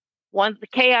that the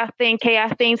Chaos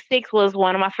Theme 6 was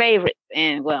one of my favorites.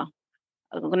 And well,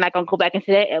 I'm not gonna go back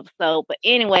into that episode. But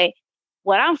anyway,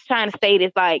 what I'm trying to state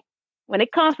is like when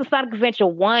it comes to Sonic Adventure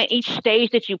 1, each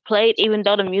stage that you played, even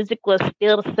though the music was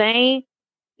still the same,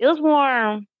 it was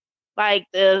more like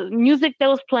the music that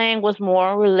was playing was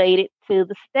more related to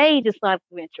the stage of Sonic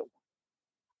Adventure 1.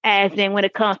 As in when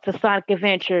it comes to Sonic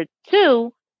Adventure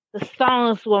 2, the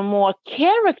songs were more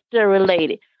character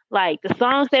related. Like the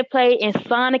songs they played in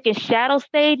Sonic and Shadow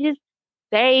stages,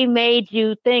 they made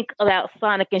you think about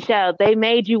Sonic and Shadow. They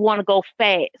made you want to go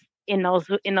fast in those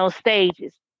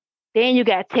stages. Then you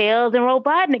got Tails and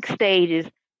Robotnik stages.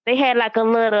 They had like a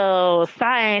little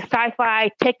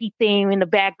sci-fi techie theme in the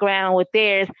background with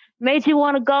theirs. Made you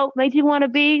want to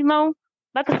be,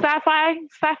 like a sci-fi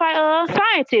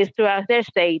scientist throughout their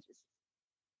stages.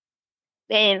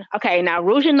 Then, okay, now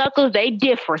Rouge and Knuckles, they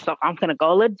differ, so I'm gonna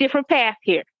go a little different path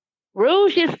here.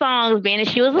 Rouge's songs, being that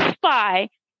she was a spy,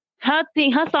 her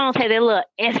songs had that little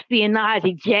espionage,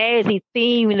 jazzy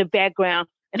theme in the background,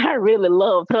 and I really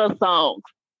loved her songs.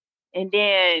 And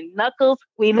then Knuckles,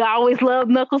 we always loved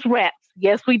Knuckles raps.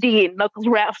 Yes, we did. Knuckles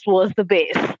raps was the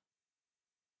best.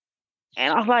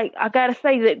 And I was like, I gotta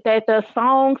say that the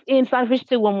songs in Sonic Adventure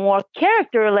 2 were more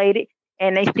character related,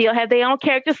 and they still have their own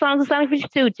character songs in Sonic Adventure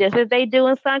 2, just as they do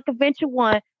in Sonic Adventure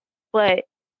 1. But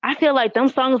I feel like them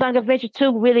songs in Sonic Adventure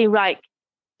 2 really like,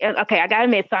 okay, I gotta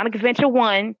admit, Sonic Adventure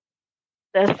 1,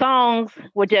 the songs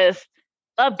were just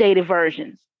updated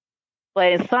versions.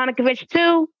 But in Sonic Adventure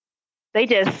 2, they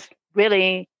just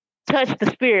really touched the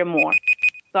spirit more.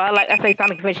 So I say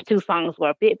Sonic Adventure 2 songs were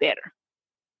a bit better.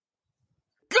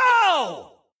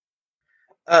 Go!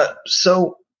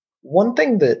 So one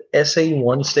thing that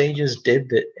SA1 stages did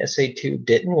that SA2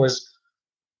 didn't was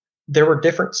there were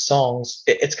different songs.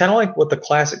 It's kind of like what the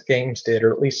classic games did,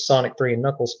 or at least Sonic 3 and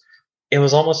Knuckles. It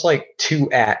was almost like 2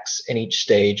 acts in each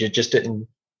stage. It just didn't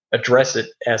address it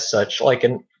as such. Like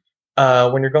when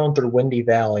you're going through Windy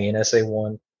Valley in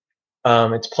SA1,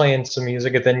 it's playing some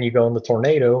music, and then you go in the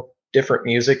tornado, different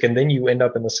music, and then you end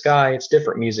up in the sky, it's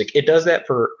different music. It does that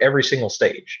for every single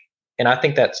stage, and I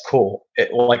think that's cool. It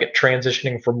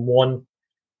transitioning from one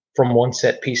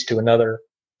set piece to another.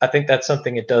 I think that's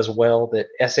something it does well that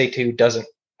SA2 doesn't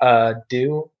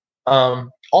do.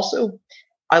 Also,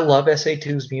 I love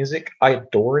SA2's music. I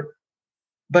adore it,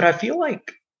 but I feel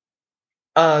like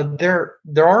there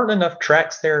aren't enough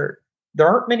tracks there. There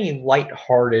aren't many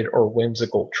light-hearted or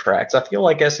whimsical tracks. I feel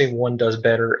like SA1 does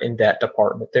better in that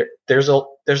department. There's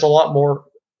a lot more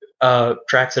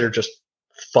tracks that are just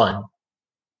fun,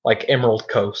 like Emerald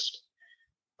Coast.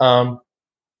 Also,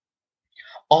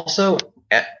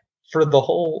 for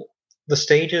the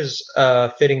stages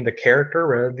fitting the character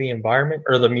rather than the environment,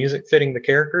 or the music fitting the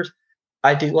characters,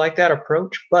 I do like that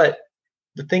approach. But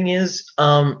the thing is,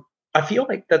 I feel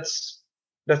like that's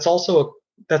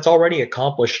already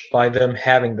accomplished by them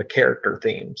having the character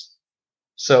themes.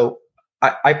 So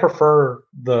I prefer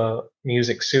the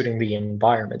music suiting the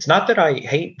environments. Not that I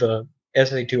hate the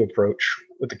SA2 approach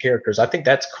with the characters. I think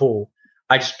that's cool.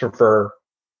 I just prefer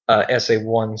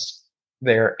SA1's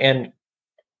there. And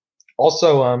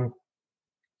also,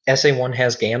 SA1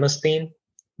 has Gamma's theme,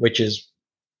 which is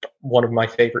one of my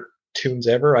favorite tunes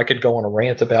ever. I could go on a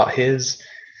rant about his.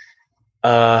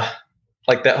 Like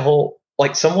that whole,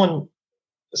 like someone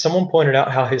pointed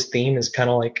out how his theme is kind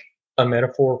of like a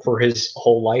metaphor for his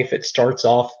whole life. It starts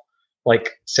off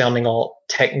like sounding all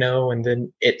techno, and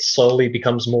then it slowly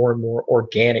becomes more and more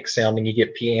organic sounding. You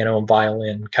get piano and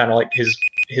violin, kind of like his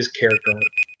character arc.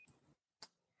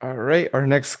 All right, our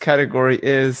next category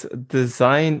is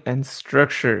design and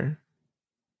structure.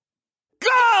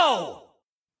 Go!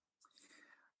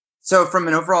 So from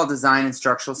an overall design and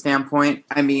structural standpoint,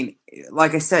 I mean,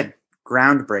 like I said,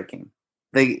 groundbreaking.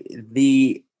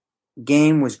 The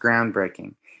game was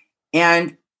groundbreaking.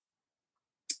 And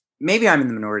maybe I'm in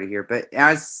the minority here, but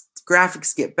as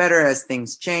graphics get better, as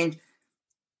things change,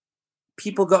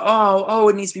 people go, oh,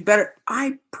 it needs to be better.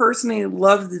 I personally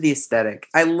loved the aesthetic.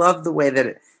 I loved the way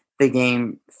that the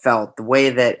game felt, the way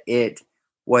that it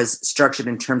was structured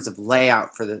in terms of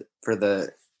layout for the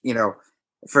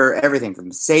for everything, from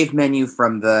the save menu,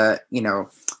 from the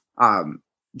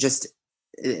just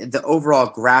the overall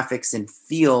graphics and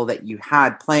feel that you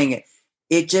had playing it.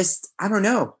 It just, I don't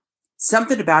know,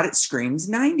 something about it screams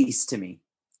 90s to me.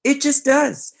 It just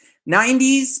does.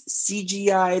 90s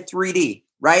CGI 3D,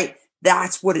 right?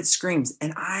 That's what it screams.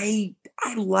 And I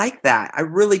like that. I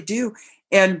really do.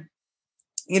 And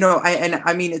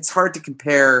I mean, it's hard to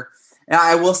compare. And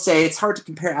I will say it's hard to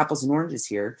compare apples and oranges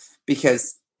here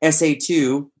because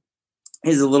SA2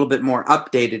 is a little bit more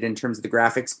updated in terms of the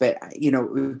graphics. But,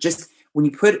 just when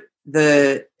you put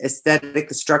the aesthetic,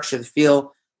 the structure, the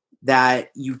feel that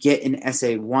you get in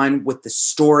SA1 with the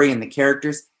story and the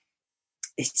characters,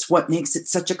 it's what makes it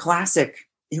such a classic.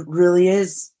 It really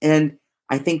is. And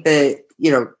I think that,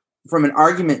 from an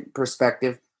argument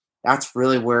perspective, that's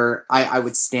really where I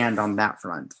would stand on that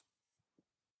front.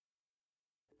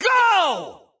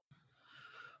 Go!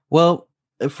 Well,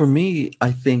 for me,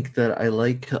 I think that I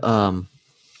like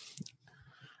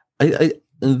I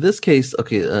in this case,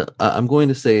 okay, I'm going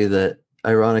to say that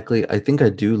ironically, I think I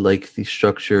do like the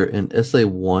structure in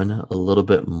SA1 a little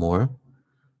bit more.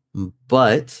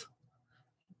 But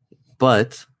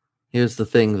here's the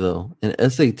thing though. In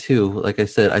SA2, like I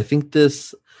said, I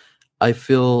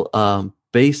feel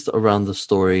based around the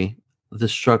story, the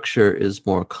structure is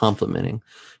more complementing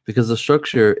because the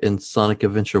structure in Sonic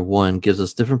Adventure 1 gives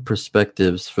us different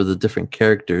perspectives for the different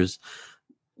characters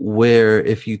where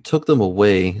if you took them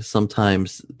away,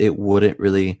 sometimes it wouldn't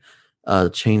really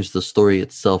change the story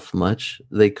itself much.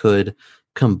 They could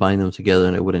combine them together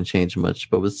and it wouldn't change much.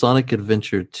 But with Sonic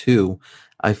Adventure 2,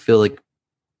 I feel like,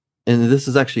 and this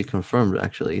is actually confirmed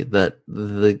actually, that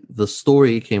the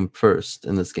story came first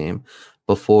in this game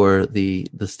before the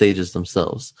stages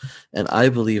themselves. And I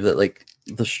believe that like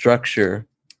the structure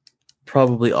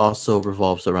probably also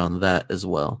revolves around that as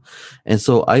well. And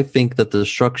so I think that the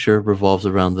structure revolves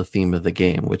around the theme of the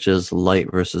game, which is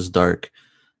light versus dark,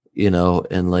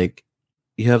 and like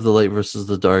you have the light versus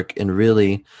the dark, and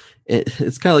really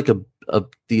it's kind of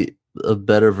like a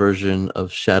better version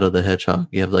of Shadow the Hedgehog.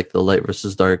 You have like the light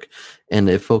versus dark, and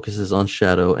it focuses on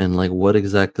Shadow and like what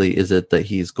exactly is it that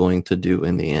he's going to do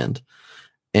in the end.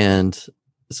 And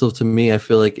so to me, I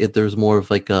feel like there's more of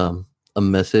like a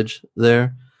message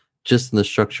there just in the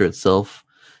structure itself.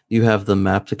 You have the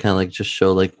map to kind of like just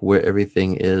show like where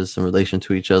everything is in relation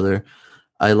to each other.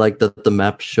 I like that the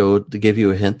map to give you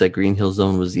a hint that Green Hill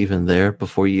Zone was even there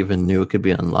before you even knew it could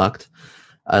be unlocked.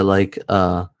 I like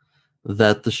that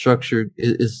the structure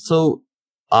is so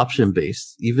option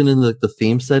based. Even in the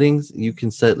theme settings, you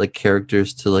can set like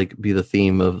characters to like be the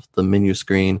theme of the menu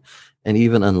screen and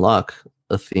even unlock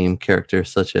a theme character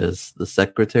such as the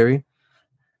Secretary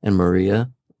and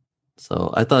Maria.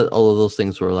 So I thought all of those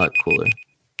things were a lot cooler.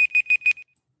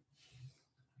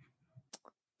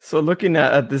 So looking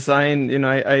at design,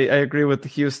 I agree with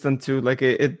Houston too. Like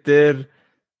it did,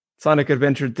 Sonic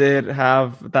Adventure did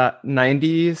have that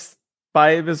 90s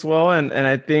vibe as well. And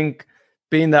I think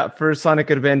being that first Sonic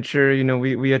Adventure,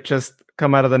 we had just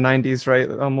come out of the 90s, right?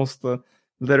 Almost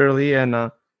literally.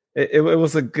 And it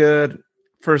was a good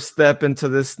first step into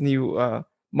this new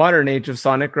modern age of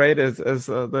Sonic, right? As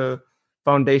the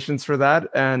foundations for that.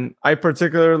 And I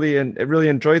particularly and really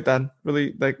enjoyed that,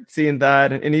 really like seeing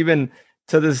that. And even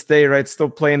to this day, right, still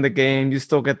playing the game, you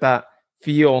still get that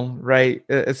feel, right?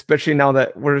 Especially now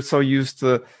that we're so used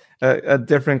to a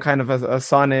different kind of a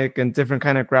Sonic and different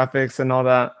kind of graphics and all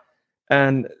that.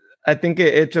 And I think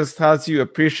it just has you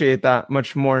appreciate that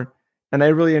much more. And I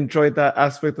really enjoyed that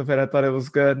aspect of it. I thought it was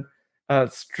good.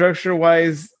 Structure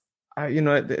wise,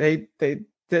 they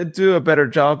did do a better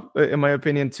job, in my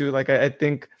opinion, too. Like I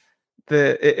think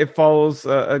that it follows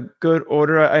a good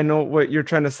order. I know what you're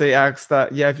trying to say, Axe,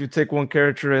 that yeah, if you take one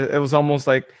character, it was almost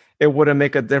like it wouldn't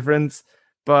make a difference.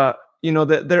 But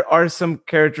that there are some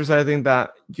characters I think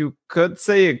that you could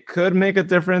say it could make a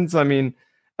difference. I mean,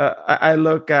 I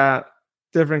look at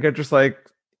different characters like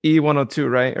E102,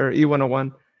 right, or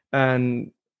E101,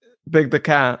 and Big the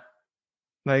Cat.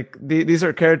 Like these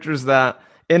are characters that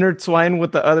intertwine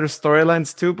with the other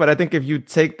storylines too. But I think if you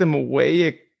take them away,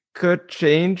 it could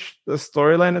change the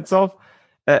storyline itself.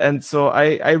 And so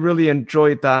I really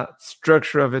enjoyed that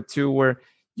structure of it too, where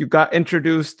you got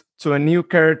introduced to a new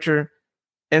character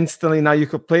instantly. Now you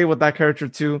could play with that character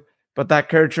too, but that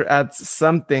character adds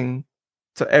something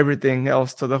to everything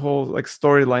else, to the whole like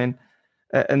storyline.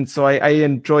 And so I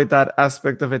enjoyed that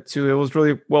aspect of it too. It was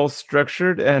really well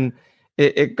structured, and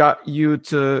it got you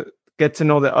to get to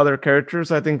know the other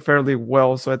characters, I think, fairly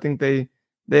well. So I think they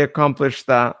accomplished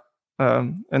that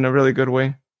in a really good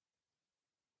way.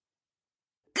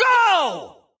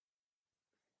 Go!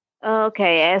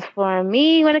 Okay, as for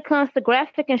me, when it comes to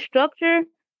graphic and structure,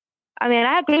 I mean,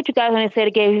 I agree with you guys when they said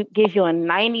it gives you a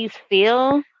 90s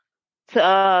feel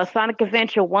to Sonic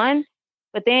Adventure 1.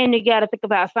 But then you got to think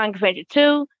about Sonic Adventure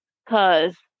 2,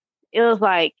 because it was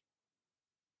like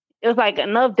an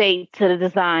update to the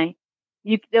design.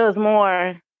 There was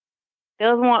more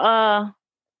there was more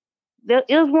it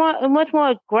was much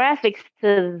more graphics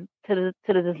to the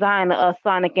design of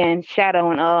Sonic and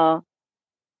Shadow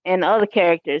and other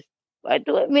characters. But I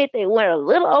do admit they went a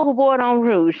little overboard on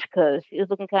Rouge because she was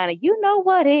looking kind of,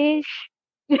 ish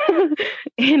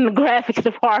in the graphics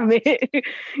department. If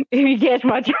you catch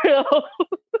my drill,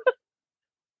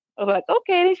 I was like,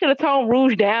 okay, they should have toned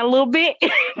Rouge down a little bit.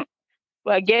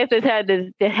 But I guess that's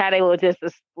how they were just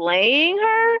displaying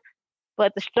her.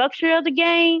 But the structure of the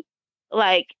game,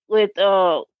 like with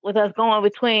us going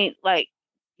between, like,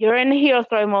 you're in the hero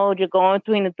story mode, you're going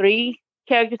between the three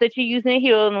characters that you use in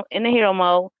the hero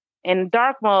mode, and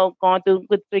dark mode going through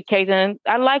with the characters. And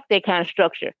I like that kind of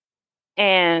structure.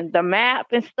 And the map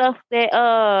and stuff that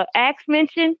Axe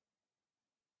mentioned,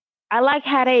 I like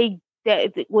how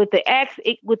with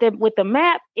the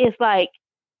map, it's like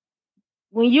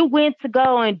when you went to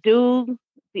go and do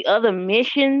the other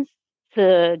missions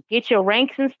to get your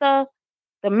ranks and stuff,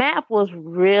 the map was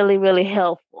really, really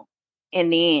helpful in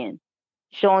the end,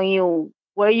 showing you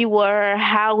where you were,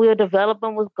 how your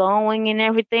development was going and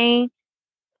everything.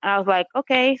 I was like,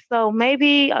 okay, so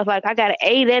maybe I got an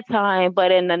A that time,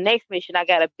 but in the next mission I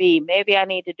got a B. Maybe I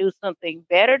need to do something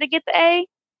better to get the A.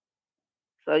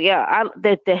 So yeah,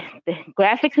 the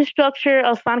graphics and structure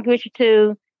of Sonic Adventure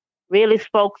 2 really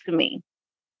spoke to me.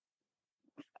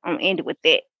 I'm ending with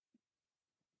that.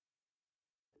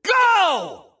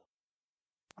 Go!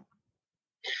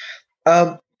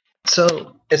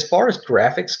 So as far as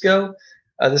graphics go,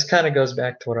 this kind of goes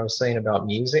back to what I was saying about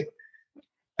music.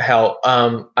 How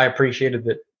I appreciated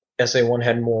that SA1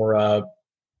 had more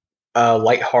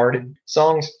lighthearted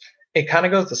songs. It kind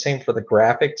of goes the same for the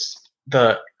graphics.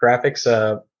 The graphics,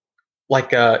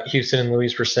 like Houston and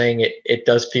Louise were saying, it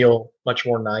does feel much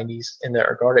more 90s in that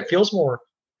regard. It feels more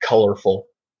colorful,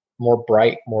 more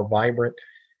bright, more vibrant.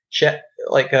 Sonic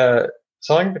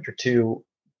Adventure 2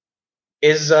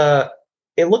 is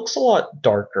it looks a lot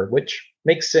darker, which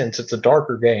makes sense. It's a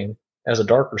darker game, has a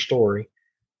darker story.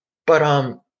 But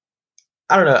I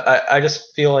don't know. I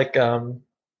just feel like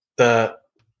the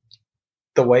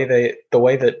way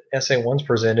that SA1's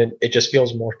presented, it just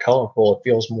feels more colorful. It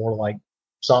feels more like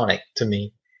Sonic to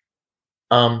me.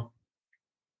 And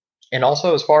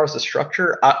also as far as the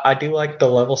structure, I do like the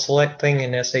level select thing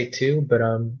in SA2, but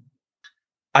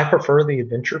I prefer the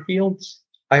adventure fields.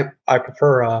 I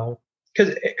prefer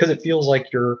because it feels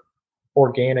like you're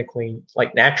organically,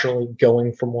 like naturally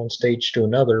going from one stage to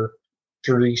another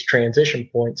through these transition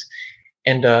points.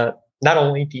 And not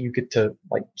only do you get to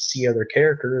like see other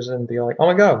characters and be like, oh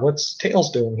my god, what's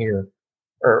Tails doing here?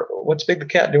 Or what's Big the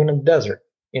Cat doing in the desert?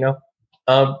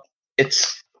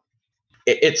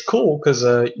 It's cool because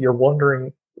you're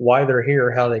wondering why they're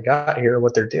here, how they got here,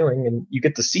 what they're doing, and you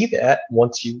get to see that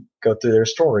once you go through their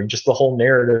story. Just the whole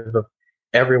narrative of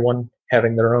everyone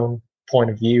having their own point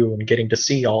of view and getting to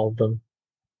see all of them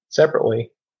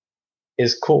separately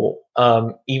is cool.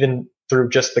 Even through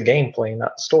just the gameplay,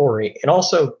 not the story, and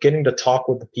also getting to talk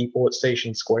with the people at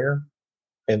Station Square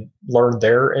and learn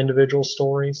their individual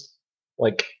stories.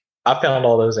 Like, I found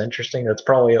all those interesting. That's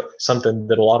probably something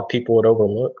that a lot of people would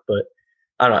overlook, but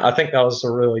I don't know. I think that was a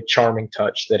really charming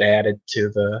touch that added to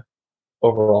the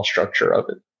overall structure of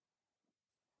it.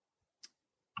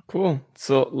 Cool.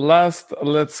 So last,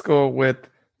 let's go with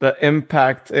the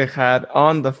impact it had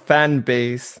on the fan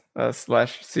base /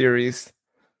 series.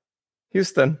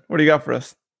 Houston, what do you got for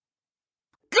us?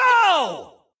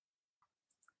 Go!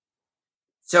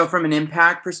 So from an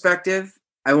impact perspective,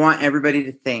 I want everybody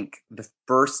to think the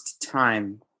first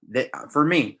time that, for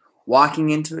me, walking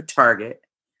into a Target,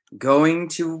 going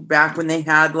to back when they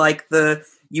had like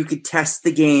you could test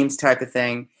the games type of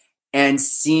thing, and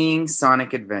seeing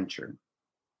Sonic Adventure,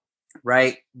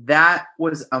 right? That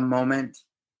was a moment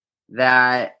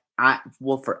that I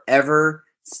will forever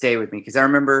stay with me, because I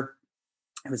remember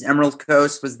it was Emerald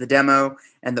Coast was the demo,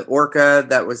 and the orca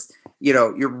that was,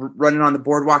 you're running on the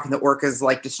boardwalk and the orca's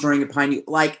like destroying behind you.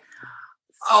 Like,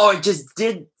 oh, it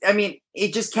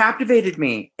just captivated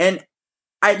me. And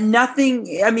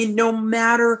no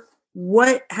matter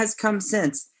what has come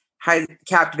since has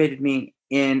captivated me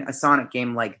in a Sonic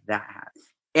game like that.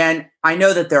 And I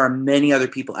know that there are many other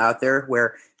people out there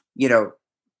where,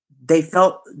 they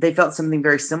felt something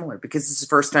very similar, because this is the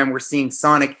first time we're seeing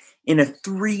Sonic in a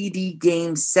 3D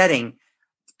game setting,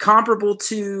 comparable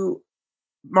to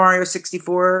Mario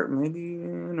 64, maybe,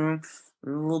 a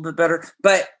little bit better.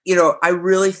 But, I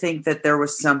really think that there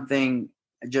was something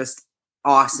just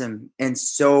awesome and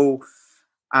so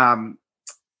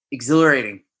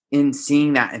exhilarating in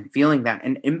seeing that and feeling that,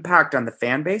 and impact on the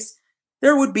fan base.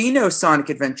 There would be no Sonic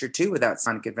Adventure 2 without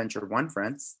Sonic Adventure 1,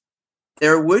 friends.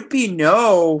 There would be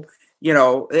no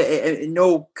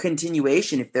no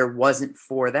continuation if there wasn't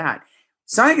for that.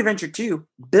 Sonic Adventure 2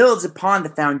 builds upon the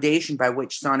foundation by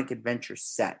which Sonic Adventure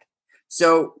set.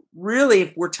 So really,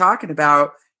 if we're talking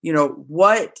about,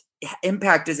 what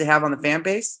impact does it have on the fan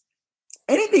base?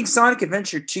 Anything Sonic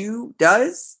Adventure 2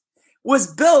 does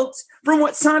was built from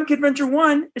what Sonic Adventure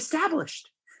 1 established.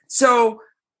 So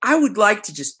I would like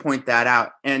to just point that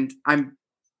out. And I'm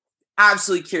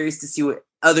absolutely curious to see what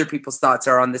other people's thoughts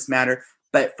are on this matter.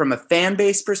 But from a fan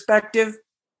base perspective,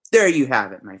 there you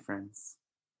have it, my friends.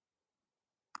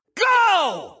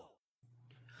 Go!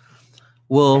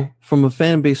 Well, from a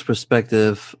fan base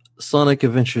perspective, Sonic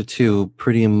Adventure 2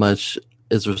 pretty much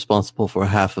is responsible for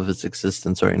half of its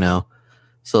existence right now.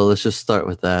 So let's just start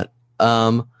with that.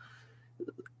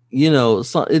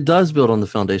 It does build on the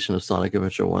foundation of Sonic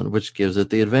Adventure 1, which gives it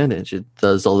the advantage. It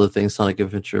does all the things Sonic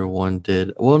Adventure 1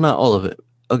 did. Well, not all of it.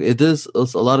 Okay, it does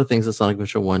a lot of things that Sonic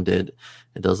Adventure 1 did.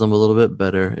 It does them a little bit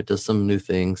better. It does some new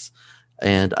things.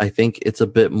 And I think it's a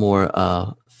bit more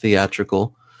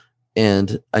theatrical.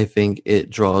 And I think it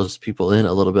draws people in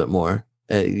a little bit more.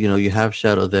 You have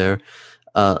Shadow there.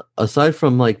 Aside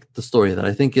from like the story that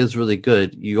I think is really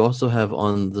good, you also have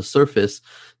on the surface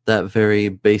that very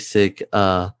basic,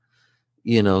 kind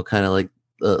of like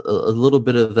a little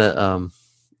bit of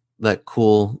that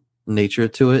cool nature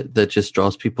to it that just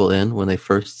draws people in when they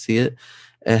first see it.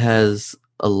 It has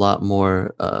a lot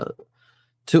more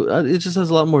it just has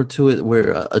a lot more to it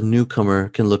where a newcomer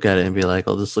can look at it and be like,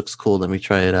 oh, this looks cool, let me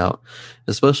try it out.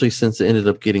 Especially since it ended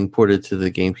up getting ported to the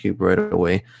GameCube right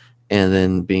away and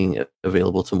then being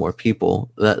available to more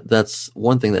people. That's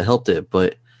one thing that helped it,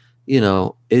 but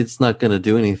it's not going to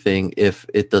do anything if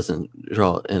it doesn't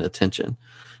draw in attention.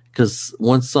 Because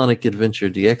once Sonic Adventure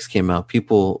DX came out,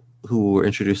 people who were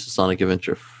introduced to Sonic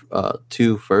Adventure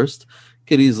 2 first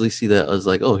could easily see that as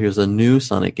like, oh, here's a new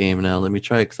Sonic game now. Let me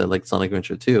try it because I like Sonic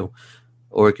Adventure 2.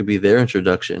 Or it could be their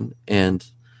introduction. And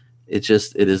it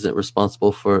isn't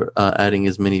responsible for adding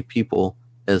as many people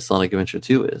as Sonic Adventure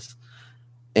 2 is.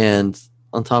 And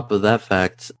on top of that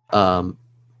fact,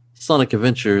 Sonic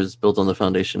Adventure is built on the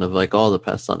foundation of like all the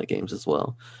past Sonic games as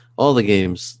well. All the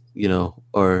games,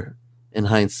 are in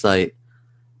hindsight,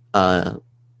 kind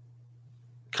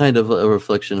of a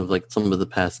reflection of like some of the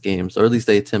past games, or at least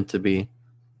they attempt to be.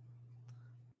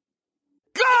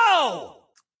 Go!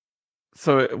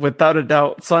 So without a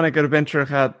doubt, Sonic Adventure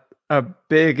had a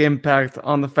big impact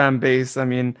on the fan base. I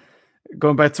mean,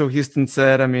 going back to what Houston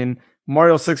said,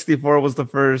 Mario 64 was the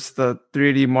first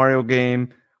 3D Mario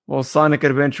game. Well, Sonic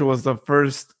Adventure was the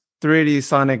first 3D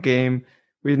Sonic game.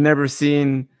 We'd never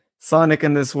seen Sonic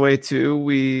in this way too.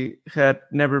 We had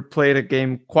never played a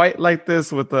game quite like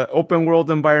this with an open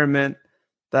world environment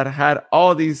that had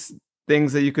all these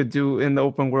things that you could do in the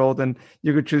open world, and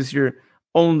you could choose your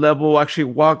own level, actually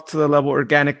walk to the level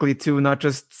organically too, not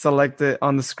just select it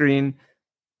on the screen.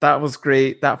 That was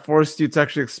great. That forced you to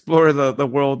actually explore the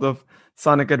world of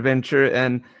Sonic Adventure,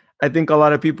 and I think a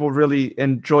lot of people really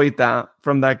enjoyed that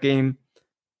from that game.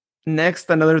 Next,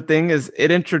 another thing is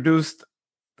it introduced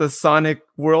the Sonic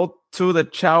world to the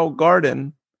Chao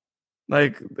Garden.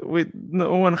 Like,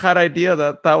 no one had idea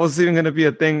that was even going to be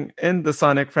a thing in the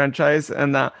Sonic franchise,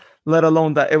 and that, let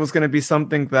alone that it was going to be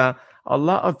something that a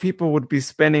lot of people would be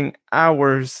spending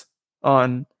hours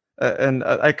on. And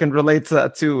I can relate to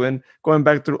that too. And going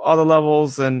back through all the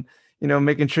levels and,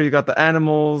 making sure you got the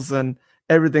animals and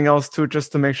everything else too,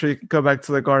 just to make sure you can go back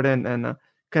to the garden and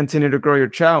continue to grow your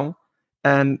Chao.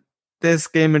 And this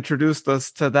game introduced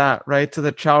us to that, right? To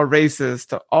the Chao races,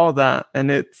 to all that.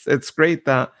 And it's great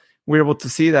that we're able to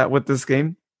see that with this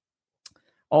game.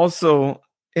 Also,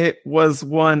 it was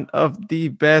one of the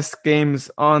best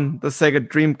games on the Sega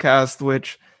Dreamcast,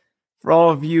 which for all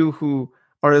of you who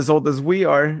are as old as we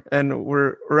are and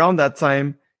were around that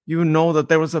time, that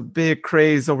there was a big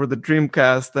craze over the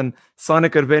Dreamcast, and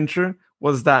Sonic Adventure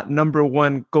was that number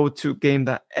one go-to game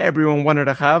that everyone wanted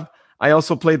to have. I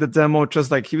also played the demo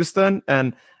just like Houston,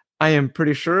 and I am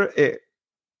pretty sure it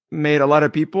made a lot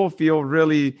of people feel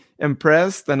really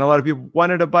impressed, and a lot of people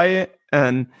wanted to buy it.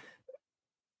 And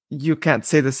you can't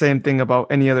say the same thing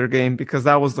about any other game, because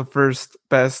that was the first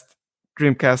best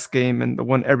Dreamcast game and the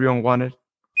one everyone wanted.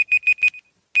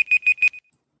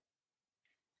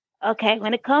 Okay,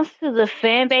 when it comes to the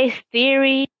fan base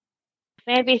theory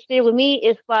with me,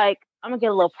 it's like, I'm going to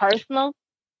get a little personal.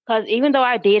 Because even though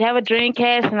I did have a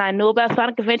Dreamcast and I knew about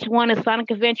Sonic Adventure 1 and Sonic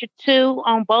Adventure 2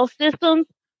 on both systems,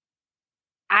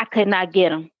 I could not get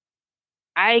them.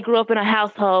 I grew up in a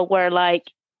household where,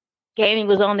 like, gaming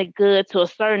was only good to a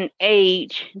certain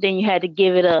age, then you had to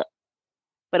give it up.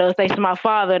 But it was thanks to my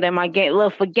father that my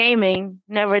love for gaming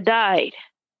never died.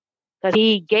 because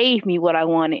he gave me what I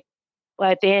wanted.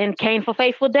 But then came for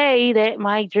fateful day that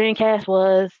my Dreamcast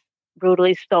was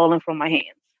brutally stolen from my hands.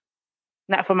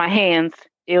 Not from my hands,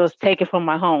 it was taken from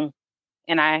my home.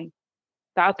 And I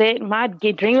thought that my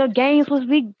dream of games was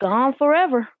be gone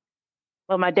forever.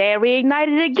 But my dad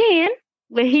reignited it again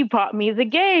when he bought me the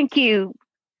GameCube.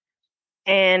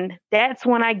 And that's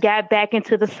when I got back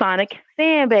into the Sonic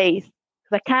fan base.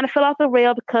 I kind of fell off the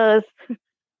rail because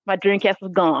my Dreamcast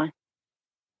was gone.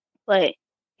 But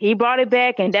he brought it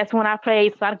back, and that's when I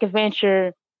played Sonic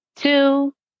Adventure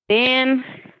 2. Then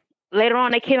later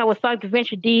on, they came out with Sonic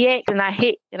Adventure DX, and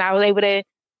I was able to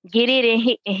get it and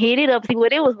hit it up, see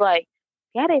what it was like.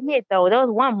 Gotta admit, though, there was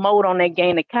one mode on that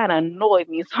game that kind of annoyed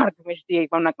me in Sonic Adventure DX.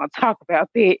 I'm not going to talk about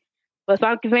it. But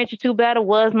Sonic Adventure 2 Battle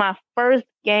was my first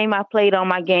game I played on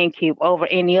my GameCube over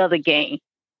any other game.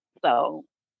 So,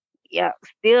 yeah,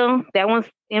 still, that one's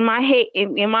in my head,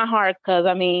 in my heart, because,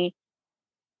 I mean,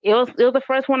 it was the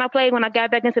first one I played when I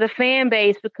got back into the fan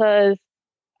base because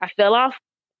I fell off.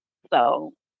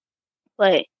 So,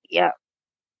 but, yeah.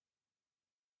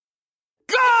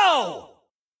 Go!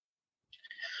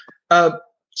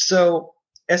 So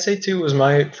SA2 was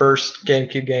my first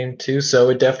GameCube game too, so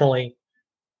it definitely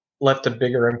left a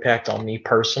bigger impact on me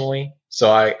personally.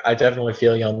 So I definitely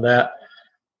feel you on that.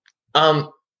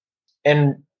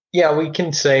 And yeah, we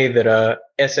can say that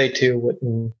SA2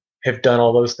 wouldn't have done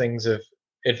all those things if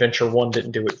Adventure 1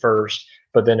 didn't do it first,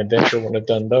 but then Adventure wouldn't have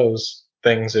done those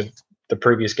things if the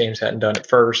previous games hadn't done it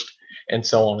first, and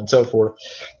so on and so forth.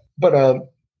 But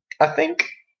I think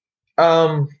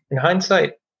in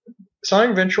hindsight,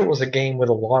 Sonic Adventure was a game with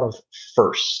a lot of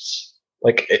firsts.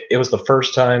 Like it was the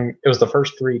first time, it was the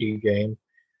first 3D game,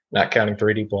 not counting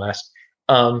 3D Blast.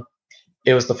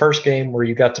 It was the first game where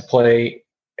you got to play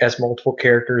as multiple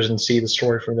characters and see the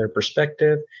story from their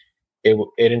perspective. It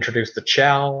introduced the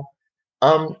Chow.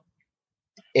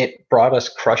 It brought us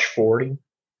Crush 40,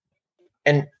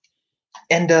 and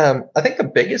I think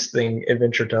the biggest thing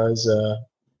Adventure does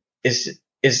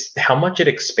is how much it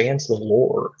expands the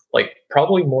lore, like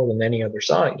probably more than any other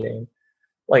Sonic game.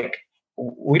 Like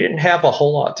we didn't have a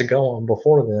whole lot to go on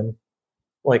before then.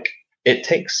 Like it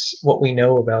takes what we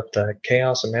know about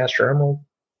Chaos and Master Emerald,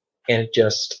 and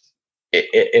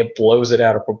it blows it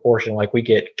out of proportion. Like we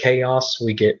get Chaos,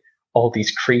 we get all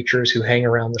these creatures who hang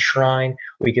around the shrine.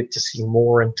 We get to see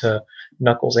more into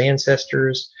Knuckles'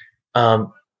 ancestors, and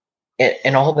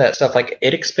all that stuff. Like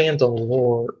it expands on the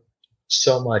lore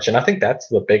so much, and I think that's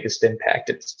the biggest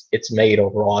impact it's made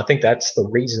overall. I think that's the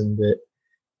reason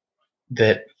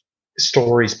that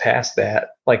stories past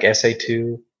that, like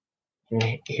SA2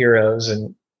 and Heroes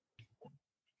and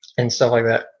stuff like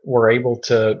that, were able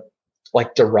to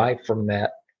like derive from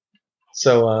that.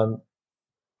 So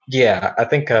yeah, I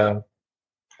think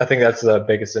that's the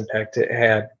biggest impact it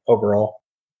had overall.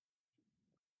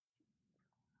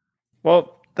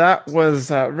 Well, that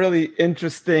was a really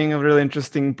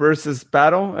interesting versus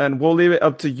battle, and we'll leave it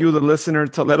up to you, the listener,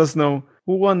 to let us know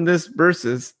who won this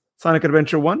versus, Sonic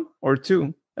Adventure 1 or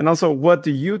 2. And also, what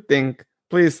do you think?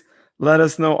 Please let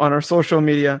us know on our social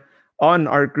media, on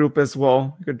our group as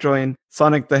well. You could join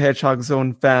Sonic the Hedgehog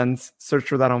Zone fans. Search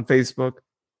for that on Facebook.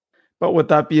 But with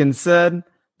that being said,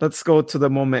 let's go to the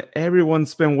moment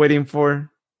everyone's been waiting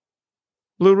for.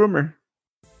 Blue Rumor.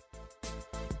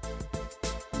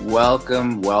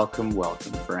 Welcome,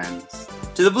 friends,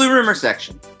 to the Blue Rumor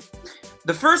section.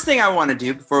 The first thing I want to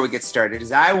do before we get started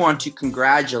is I want to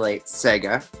congratulate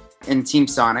Sega and Team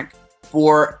Sonic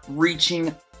for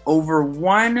reaching over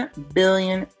 1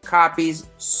 billion copies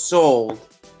sold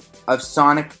of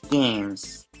Sonic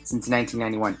games since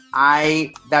 1991.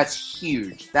 That's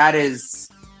huge. That is,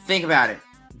 think about it.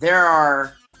 There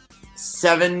are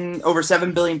over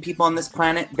 7 billion people on this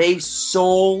planet. They've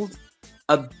sold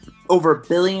over 1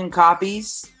 billion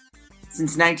copies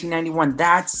since 1991.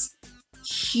 That's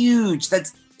huge.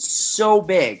 That's so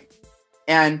big.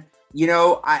 And, you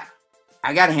know, I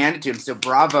got to hand it to him. So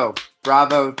bravo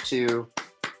to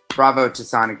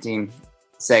Sonic Team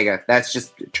Sega. That's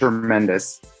just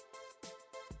tremendous.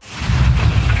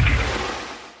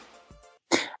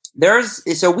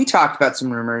 So we talked about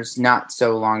some rumors not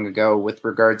so long ago with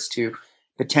regards to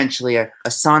potentially a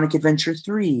Sonic Adventure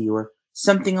 3 or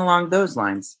something along those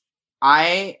lines.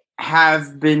 I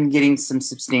have been getting some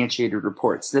substantiated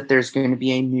reports that there's going to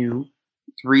be a new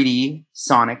 3D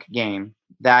Sonic game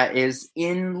that is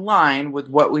in line with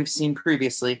what we've seen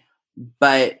previously,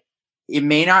 but it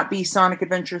may not be Sonic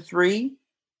Adventure 3.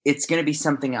 It's going to be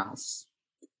something else.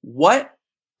 What?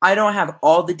 I don't have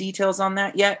all the details on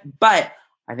that yet, but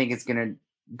I think it's going to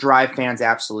drive fans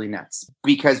absolutely nuts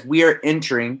because we are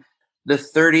entering the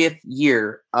 30th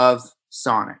year of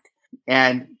Sonic.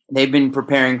 and they've been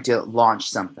preparing to launch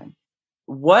something.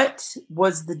 What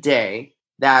was the day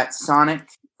that Sonic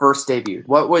first debuted?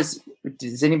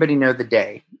 Does anybody know the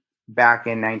day back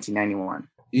in 1991?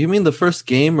 You mean the first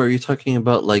game, or are you talking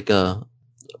about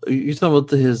you're talking about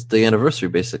the anniversary,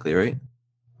 basically, right?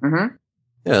 Mm-hmm.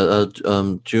 Yeah,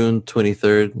 June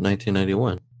 23rd,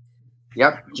 1991.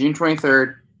 Yep, June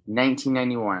 23rd,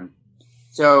 1991.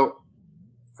 So,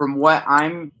 from what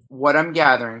I'm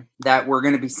gathering, that we're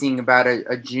going to be seeing about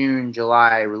a June,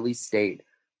 July release date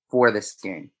for this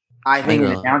game. I think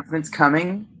an announcement's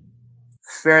coming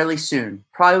fairly soon,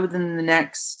 probably within the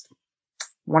next, I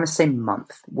want to say,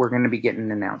 month. We're going to be getting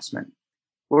an announcement.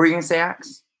 What were you going to say,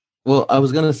 Axe? Well, I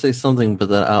was going to say something, but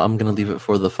then I'm going to leave it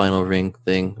for the final ring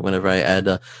thing whenever I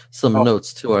add some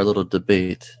notes to our little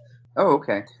debate. Oh,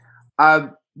 okay.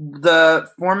 The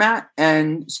format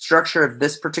and structure of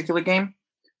this particular game,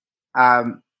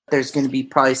 there's going to be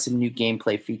probably some new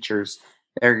gameplay features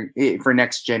there for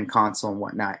next-gen console and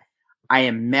whatnot. I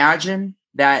imagine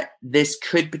that this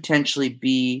could potentially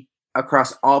be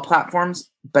across all platforms,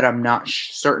 but I'm not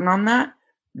certain on that,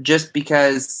 just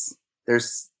because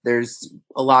there's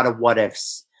a lot of what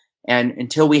ifs, and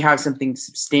until we have something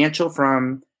substantial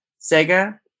from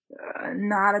Sega,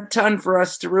 not a ton for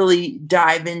us to really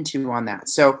dive into on that.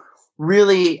 So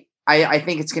really, I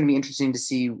think it's going to be interesting to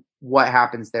see what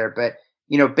happens there. But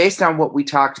based on what we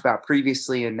talked about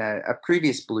previously in a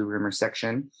previous Blue Rumor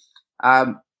section,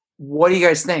 what do you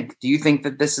guys think? Do you think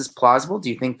that this is plausible? Do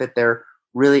you think that there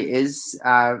really is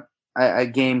a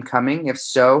game coming? If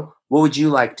so, what would you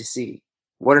like to see?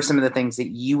 What are some of the things that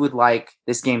you would like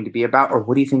this game to be about, or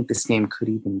what do you think this game could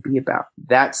even be about?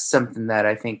 That's something that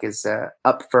I think is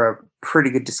up for a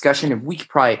pretty good discussion, and we could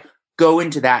probably go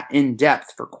into that in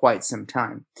depth for quite some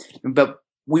time. But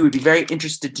we would be very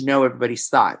interested to know everybody's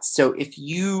thoughts. So if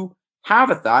you have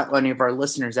a thought, any of our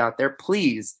listeners out there,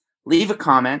 please leave a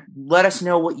comment. Let us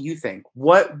know what you think.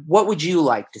 What would you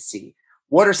like to see?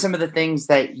 What are some of the things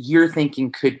that you're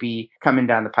thinking could be coming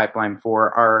down the pipeline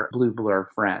for our Blue Blur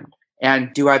friend?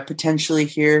 And do I potentially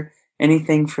hear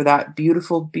anything for that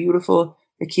beautiful, beautiful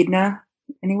Echidna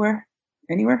anywhere?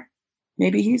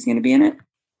 Maybe he's going to be in it?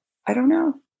 I don't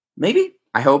know. Maybe.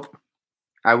 I hope.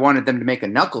 I wanted them to make a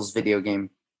Knuckles video game.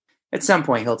 At some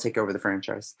point, he'll take over the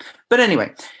franchise. But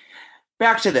anyway,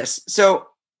 back to this. So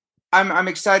I'm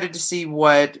excited to see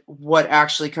what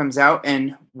actually comes out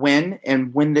and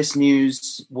when this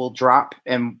news will drop.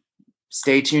 And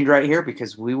stay tuned right here,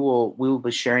 because we will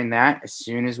be sharing that as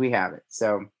soon as we have it.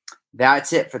 So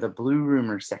that's it for the Blue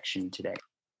Rumor section today.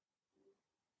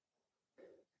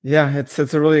 Yeah, it's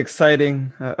a really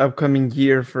exciting upcoming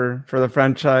year for the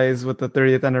franchise with the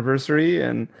 30th anniversary.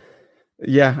 And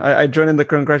yeah, I join in the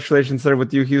congratulations there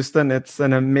with you, Houston. It's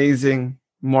an amazing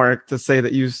mark to say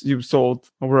that you've sold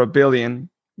over 1 billion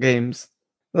games.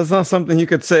 That's not something you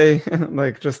could say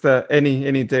like just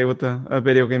any day with a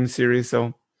video game series.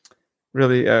 So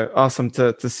really awesome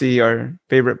to see our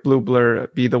favorite Blue Blur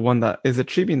be the one that is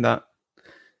achieving that.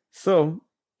 So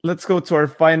let's go to our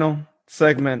final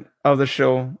segment of the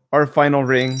show, our final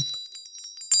ring.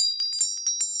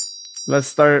 Let's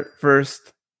start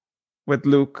first with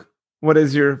Luke. What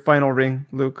is your final ring,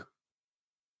 Luke?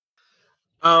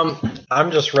 I'm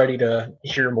just ready to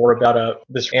hear more about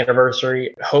this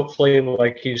anniversary. Hopefully,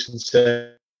 like Houston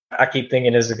said, I keep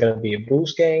thinking, is it going to be a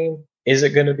Boost game? Is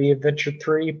it going to be Adventure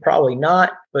 3? Probably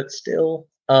not, but still,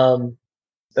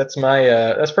 that's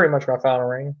pretty much my final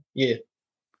ring. Yeah.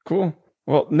 Cool.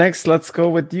 Well, next, let's go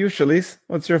with you, Shalise.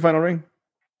 What's your final ring?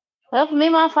 Well, for me,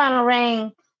 my final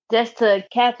ring, just to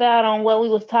cap out on what we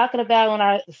was talking about in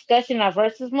our discussion, our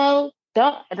versus mode.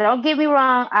 Don't get me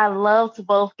wrong, I loved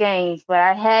both games, but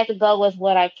I had to go with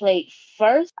what I played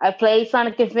first. I played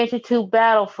Sonic Adventure 2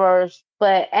 Battle first,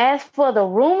 but as for the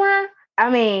rumor,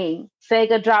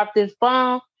 Sega dropped this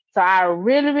bomb, so I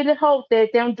really, really hope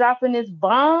that them dropping this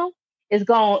bomb is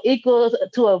going to equal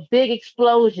to a big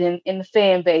explosion in the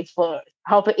fan base for us.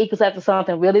 I hope it equals out to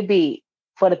something really big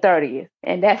for the 30th,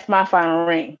 and that's my final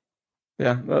ring.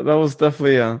 Yeah, that was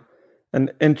definitely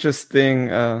an interesting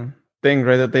thing,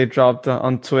 right, that they dropped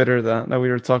on Twitter that we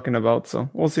were talking about. So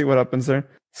we'll see what happens there.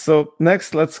 So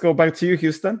next, let's go back to you,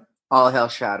 Houston. All Hell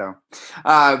Shadow.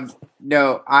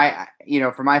 No,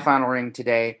 for my final ring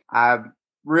today,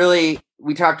 really,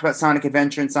 we talked about Sonic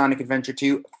Adventure and Sonic Adventure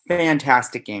 2.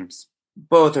 Fantastic games.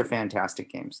 Both are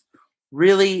fantastic games.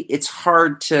 Really, it's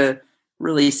hard to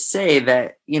really say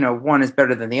that, one is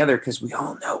better than the other, because we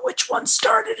all know which one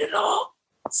started it all.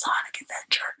 Sonic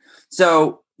Adventure.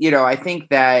 So, I think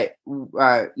that,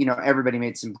 everybody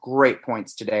made some great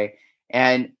points today,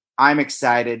 and I'm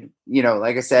excited.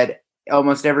 Like I said,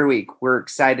 almost every week. We're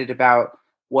excited about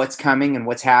what's coming and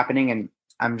what's happening. And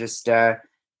I'm just, I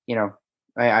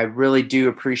really do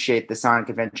appreciate the Sonic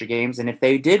Adventure games. And if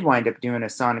they did wind up doing a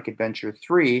Sonic Adventure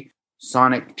 3,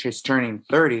 Sonic just turning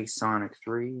 30, Sonic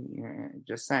 3,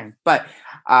 just saying. But,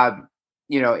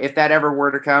 if that ever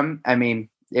were to come, I mean,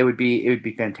 it would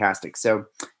be fantastic. So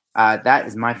that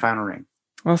is my final ring.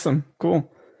 Awesome.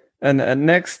 Cool. And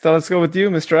next, let's go with you,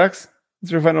 Mr. X.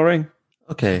 What's your final ring?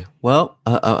 Okay. Well,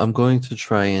 I'm going to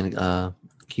try and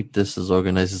keep this as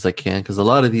organized as I can, because a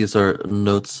lot of these are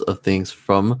notes of things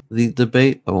from the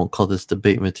debate. I won't call this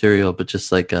debate material, but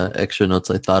just like extra notes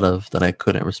I thought of that I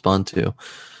couldn't respond to.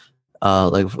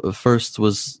 First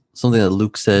was something that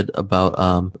Luke said about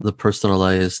the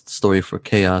personalized story for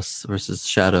Chaos versus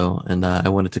Shadow, and I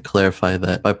wanted to clarify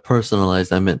that by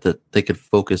personalized I meant that they could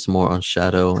focus more on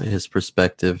Shadow, his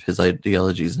perspective, his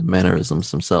ideologies and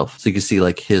mannerisms himself, so you can see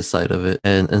like his side of it.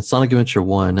 And in Sonic Adventure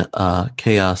 1,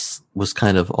 Chaos was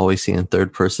kind of always seen in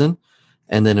third person,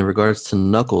 and then in regards to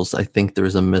Knuckles, I think there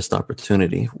was a missed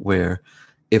opportunity where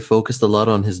it focused a lot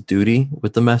on his duty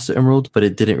with the Master Emerald, but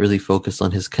it didn't really focus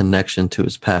on his connection to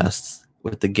his past.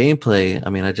 With the gameplay,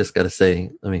 I mean, I just got to say,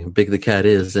 Big the Cat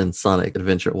is in Sonic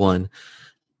Adventure 1,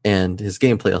 and his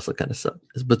gameplay also kind of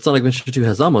sucks. But Sonic Adventure 2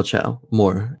 has Omochao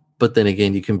more, but then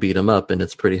again, you can beat him up, and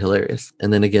it's pretty hilarious.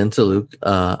 And then again, to Luke,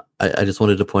 I just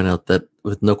wanted to point out that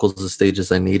with Knuckles'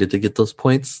 stages, I needed to get those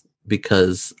points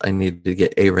because I needed to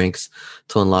get A ranks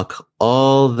to unlock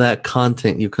all that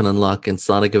content you can unlock in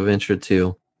Sonic Adventure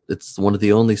 2. It's one of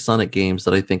the only Sonic games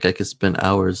that I think I could spend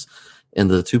hours in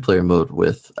the 2-player mode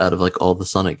with out of like all the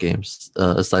Sonic games,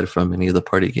 aside from any of the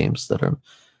party games that are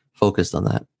focused on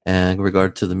that. And in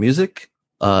regard to the music,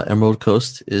 Emerald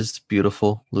Coast is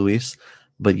beautiful, Luis,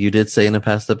 but you did say in a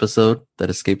past episode that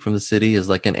Escape from the City is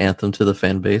like an anthem to the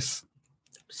fan base.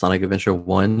 Sonic Adventure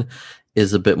 1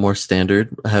 is a bit more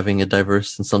standard, having a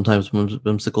diverse and sometimes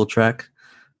whimsical track.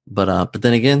 But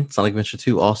then again, Sonic Adventure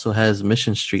 2 also has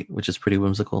Mission Street, which is pretty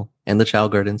whimsical, and the Chao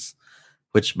Gardens,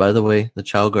 which, by the way, the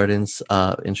Chao Gardens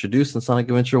introduced in Sonic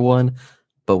Adventure 1,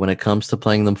 but when it comes to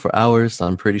playing them for hours,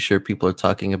 I'm pretty sure people are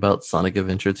talking about Sonic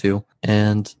Adventure 2.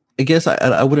 And I guess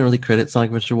I wouldn't really credit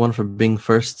Sonic Adventure 1 for being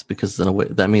first, because in a way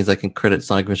that means I can credit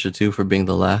Sonic Adventure 2 for being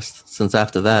the last, since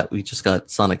after that we just got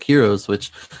Sonic Heroes,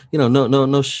 which,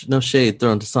 no shade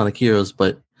thrown to Sonic Heroes,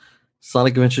 but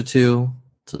Sonic Adventure 2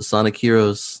 to Sonic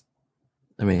Heroes,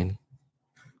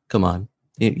 come on.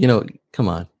 Come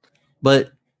on.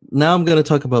 But now I'm going to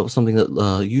talk about something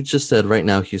that you just said right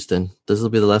now, Houston. This will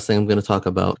be the last thing I'm going to talk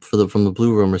about from the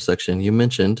Blue Rumor section. You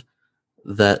mentioned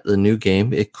that the new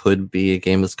game, it could be a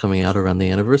game that's coming out around the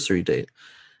anniversary date,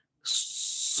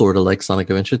 sort of like Sonic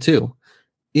Adventure 2.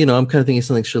 I'm kind of thinking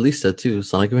something Shirley said too.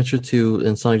 Sonic Adventure 2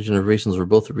 and Sonic Generations were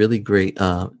both really great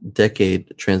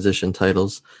decade transition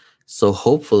titles. So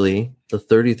hopefully the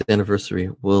 30th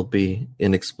anniversary will be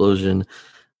an explosion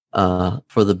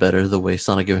for the better, the way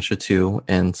Sonic Adventure 2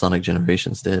 and Sonic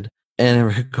Generations did. And in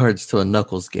regards to a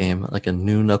Knuckles game, like a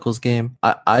new Knuckles game,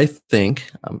 I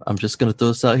think, I'm just going to throw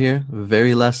this out here,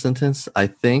 very last sentence, I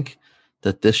think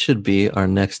that this should be our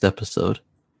next episode.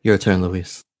 Your turn,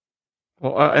 Luis.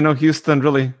 Well, I know Houston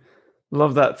really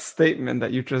loved that statement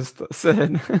that you just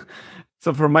said.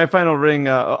 So for my final ring,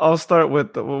 I'll start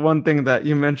with one thing that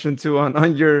you mentioned too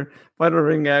on your final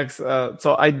ring, X.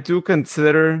 So I do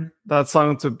consider that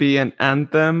song to be an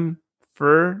anthem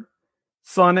for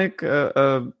Sonic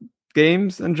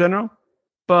games in general.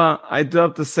 But I do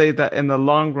have to say that in the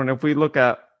long run, if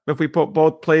we put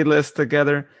both playlists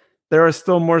together, there are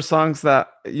still more songs that,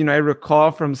 I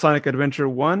recall from Sonic Adventure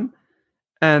 1,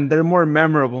 and they're more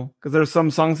memorable because there's some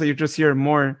songs that you just hear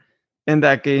more in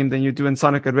that game than you do in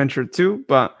Sonic Adventure 2.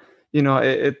 But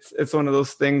it's one of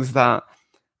those things that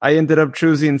I ended up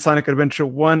choosing Sonic Adventure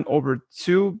 1 over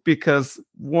 2 because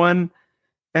 1,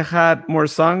 it had more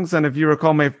songs, and if you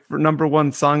recall, my number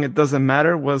 1 song, It Doesn't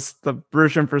Matter, was the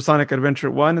version for Sonic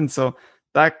Adventure 1, and so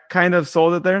that kind of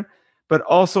sold it there. But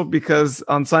also because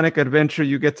on Sonic Adventure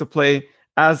you get to play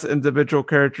as individual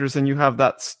characters and you have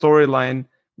that storyline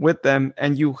with them,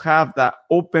 and you have that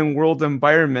open world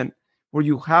environment where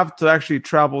you have to actually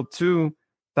travel to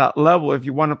that level if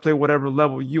you want to play whatever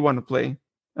level you want to play.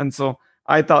 And so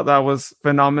I thought that was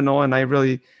phenomenal, and I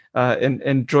really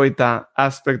enjoyed that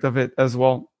aspect of it as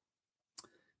well.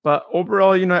 But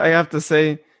overall, I have to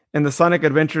say, in the Sonic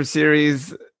Adventure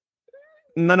series,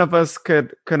 none of us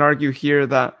can argue here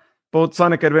that both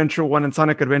Sonic Adventure 1 and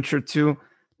Sonic Adventure 2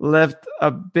 left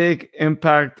a big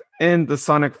impact in the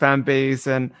Sonic fan base.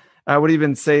 And I would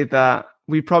even say that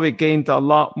we probably gained a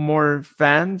lot more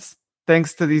fans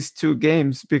thanks to these two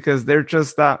games because they're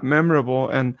just that memorable.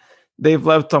 And, they've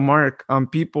left a mark on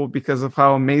people because of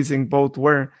how amazing both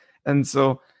were. And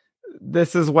so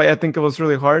this is why I think it was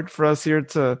really hard for us here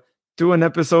to do an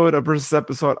episode, a versus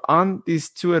episode on these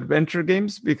two adventure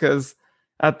games, because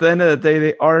at the end of the day,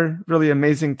 they are really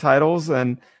amazing titles,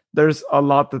 and there's a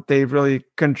lot that they really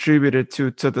contributed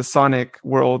to the Sonic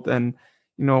world. And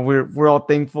we're all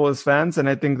thankful as fans, and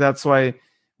I think that's why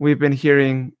we've been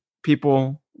hearing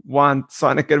people want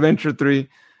Sonic Adventure 3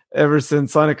 ever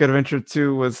since Sonic Adventure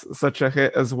 2 was such a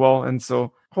hit as well. And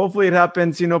so hopefully it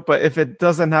happens, but if it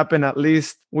doesn't happen, at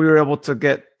least we were able to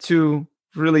get two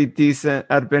really decent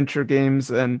adventure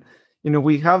games, and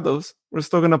we have those. We're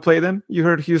still going to play them. You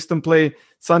heard Houston play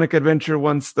Sonic Adventure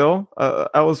 1 still.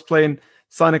 I was playing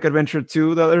Sonic Adventure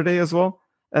 2 the other day as well.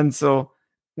 And so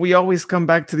we always come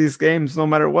back to these games no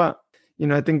matter what.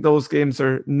 I think those games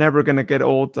are never going to get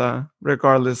old,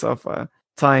 regardless of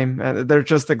time. They're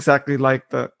just exactly like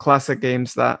the classic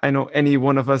games that I know any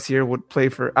one of us here would play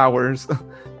for hours.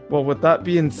 Well, with that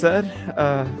being said,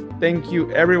 thank you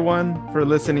everyone for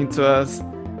listening to us.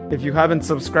 If you haven't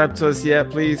subscribed to us yet,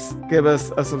 please give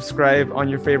us a subscribe on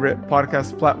your favorite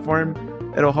podcast platform.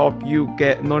 It'll help you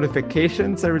get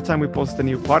notifications every time we post a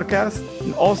new podcast.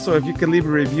 And also, if you can leave a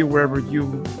review wherever you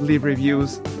leave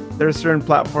reviews, there are certain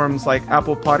platforms like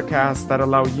Apple Podcasts that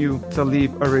allow you to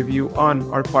leave a review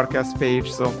on our podcast page.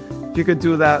 So if you could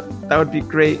do that, that would be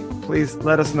great. Please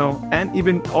let us know. And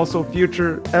even also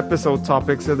future episode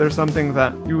topics. If there's something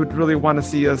that you would really want to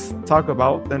see us talk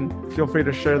about, then feel free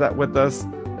to share that with us.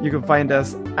 You can find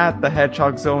us at The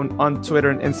Hedgehog Zone on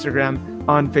Twitter and Instagram.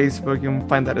 On Facebook, you can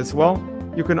find that as well.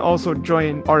 You can also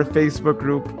join our Facebook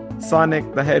group,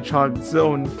 Sonic the Hedgehog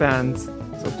Zone fans.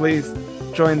 So please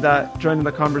join in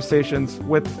the conversations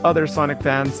with other Sonic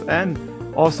fans, and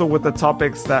also with the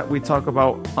topics that we talk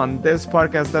about on this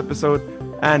podcast episode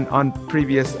and on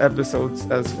previous episodes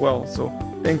as well. So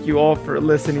thank you all for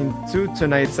listening to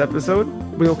tonight's episode.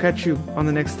 We'll catch you on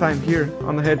the next time here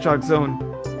on the Hedgehog Zone.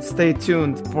 Stay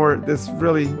tuned for this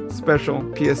really special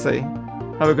PSA.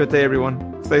 Have a good day,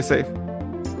 everyone. Stay safe.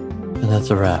 And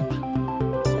that's a wrap.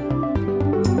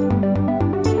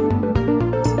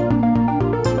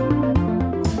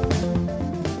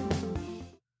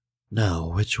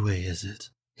 Now, which way is it?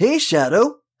 Hey,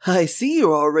 Shadow. I see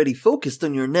you're already focused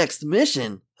on your next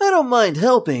mission. I don't mind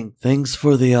helping. Thanks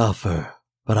for the offer,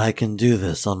 but I can do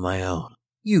this on my own.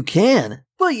 You can,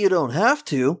 but you don't have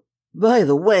to. By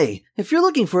the way, if you're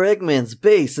looking for Eggman's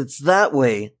base, it's that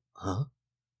way. Huh?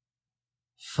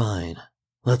 Fine.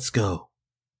 Let's go.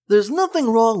 There's nothing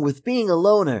wrong with being a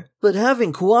loner, but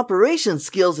having cooperation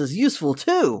skills is useful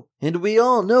too. And we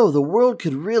all know the world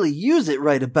could really use it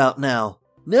right about now.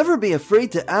 Never be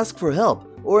afraid to ask for help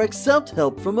or accept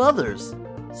help from others.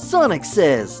 Sonic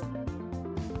says...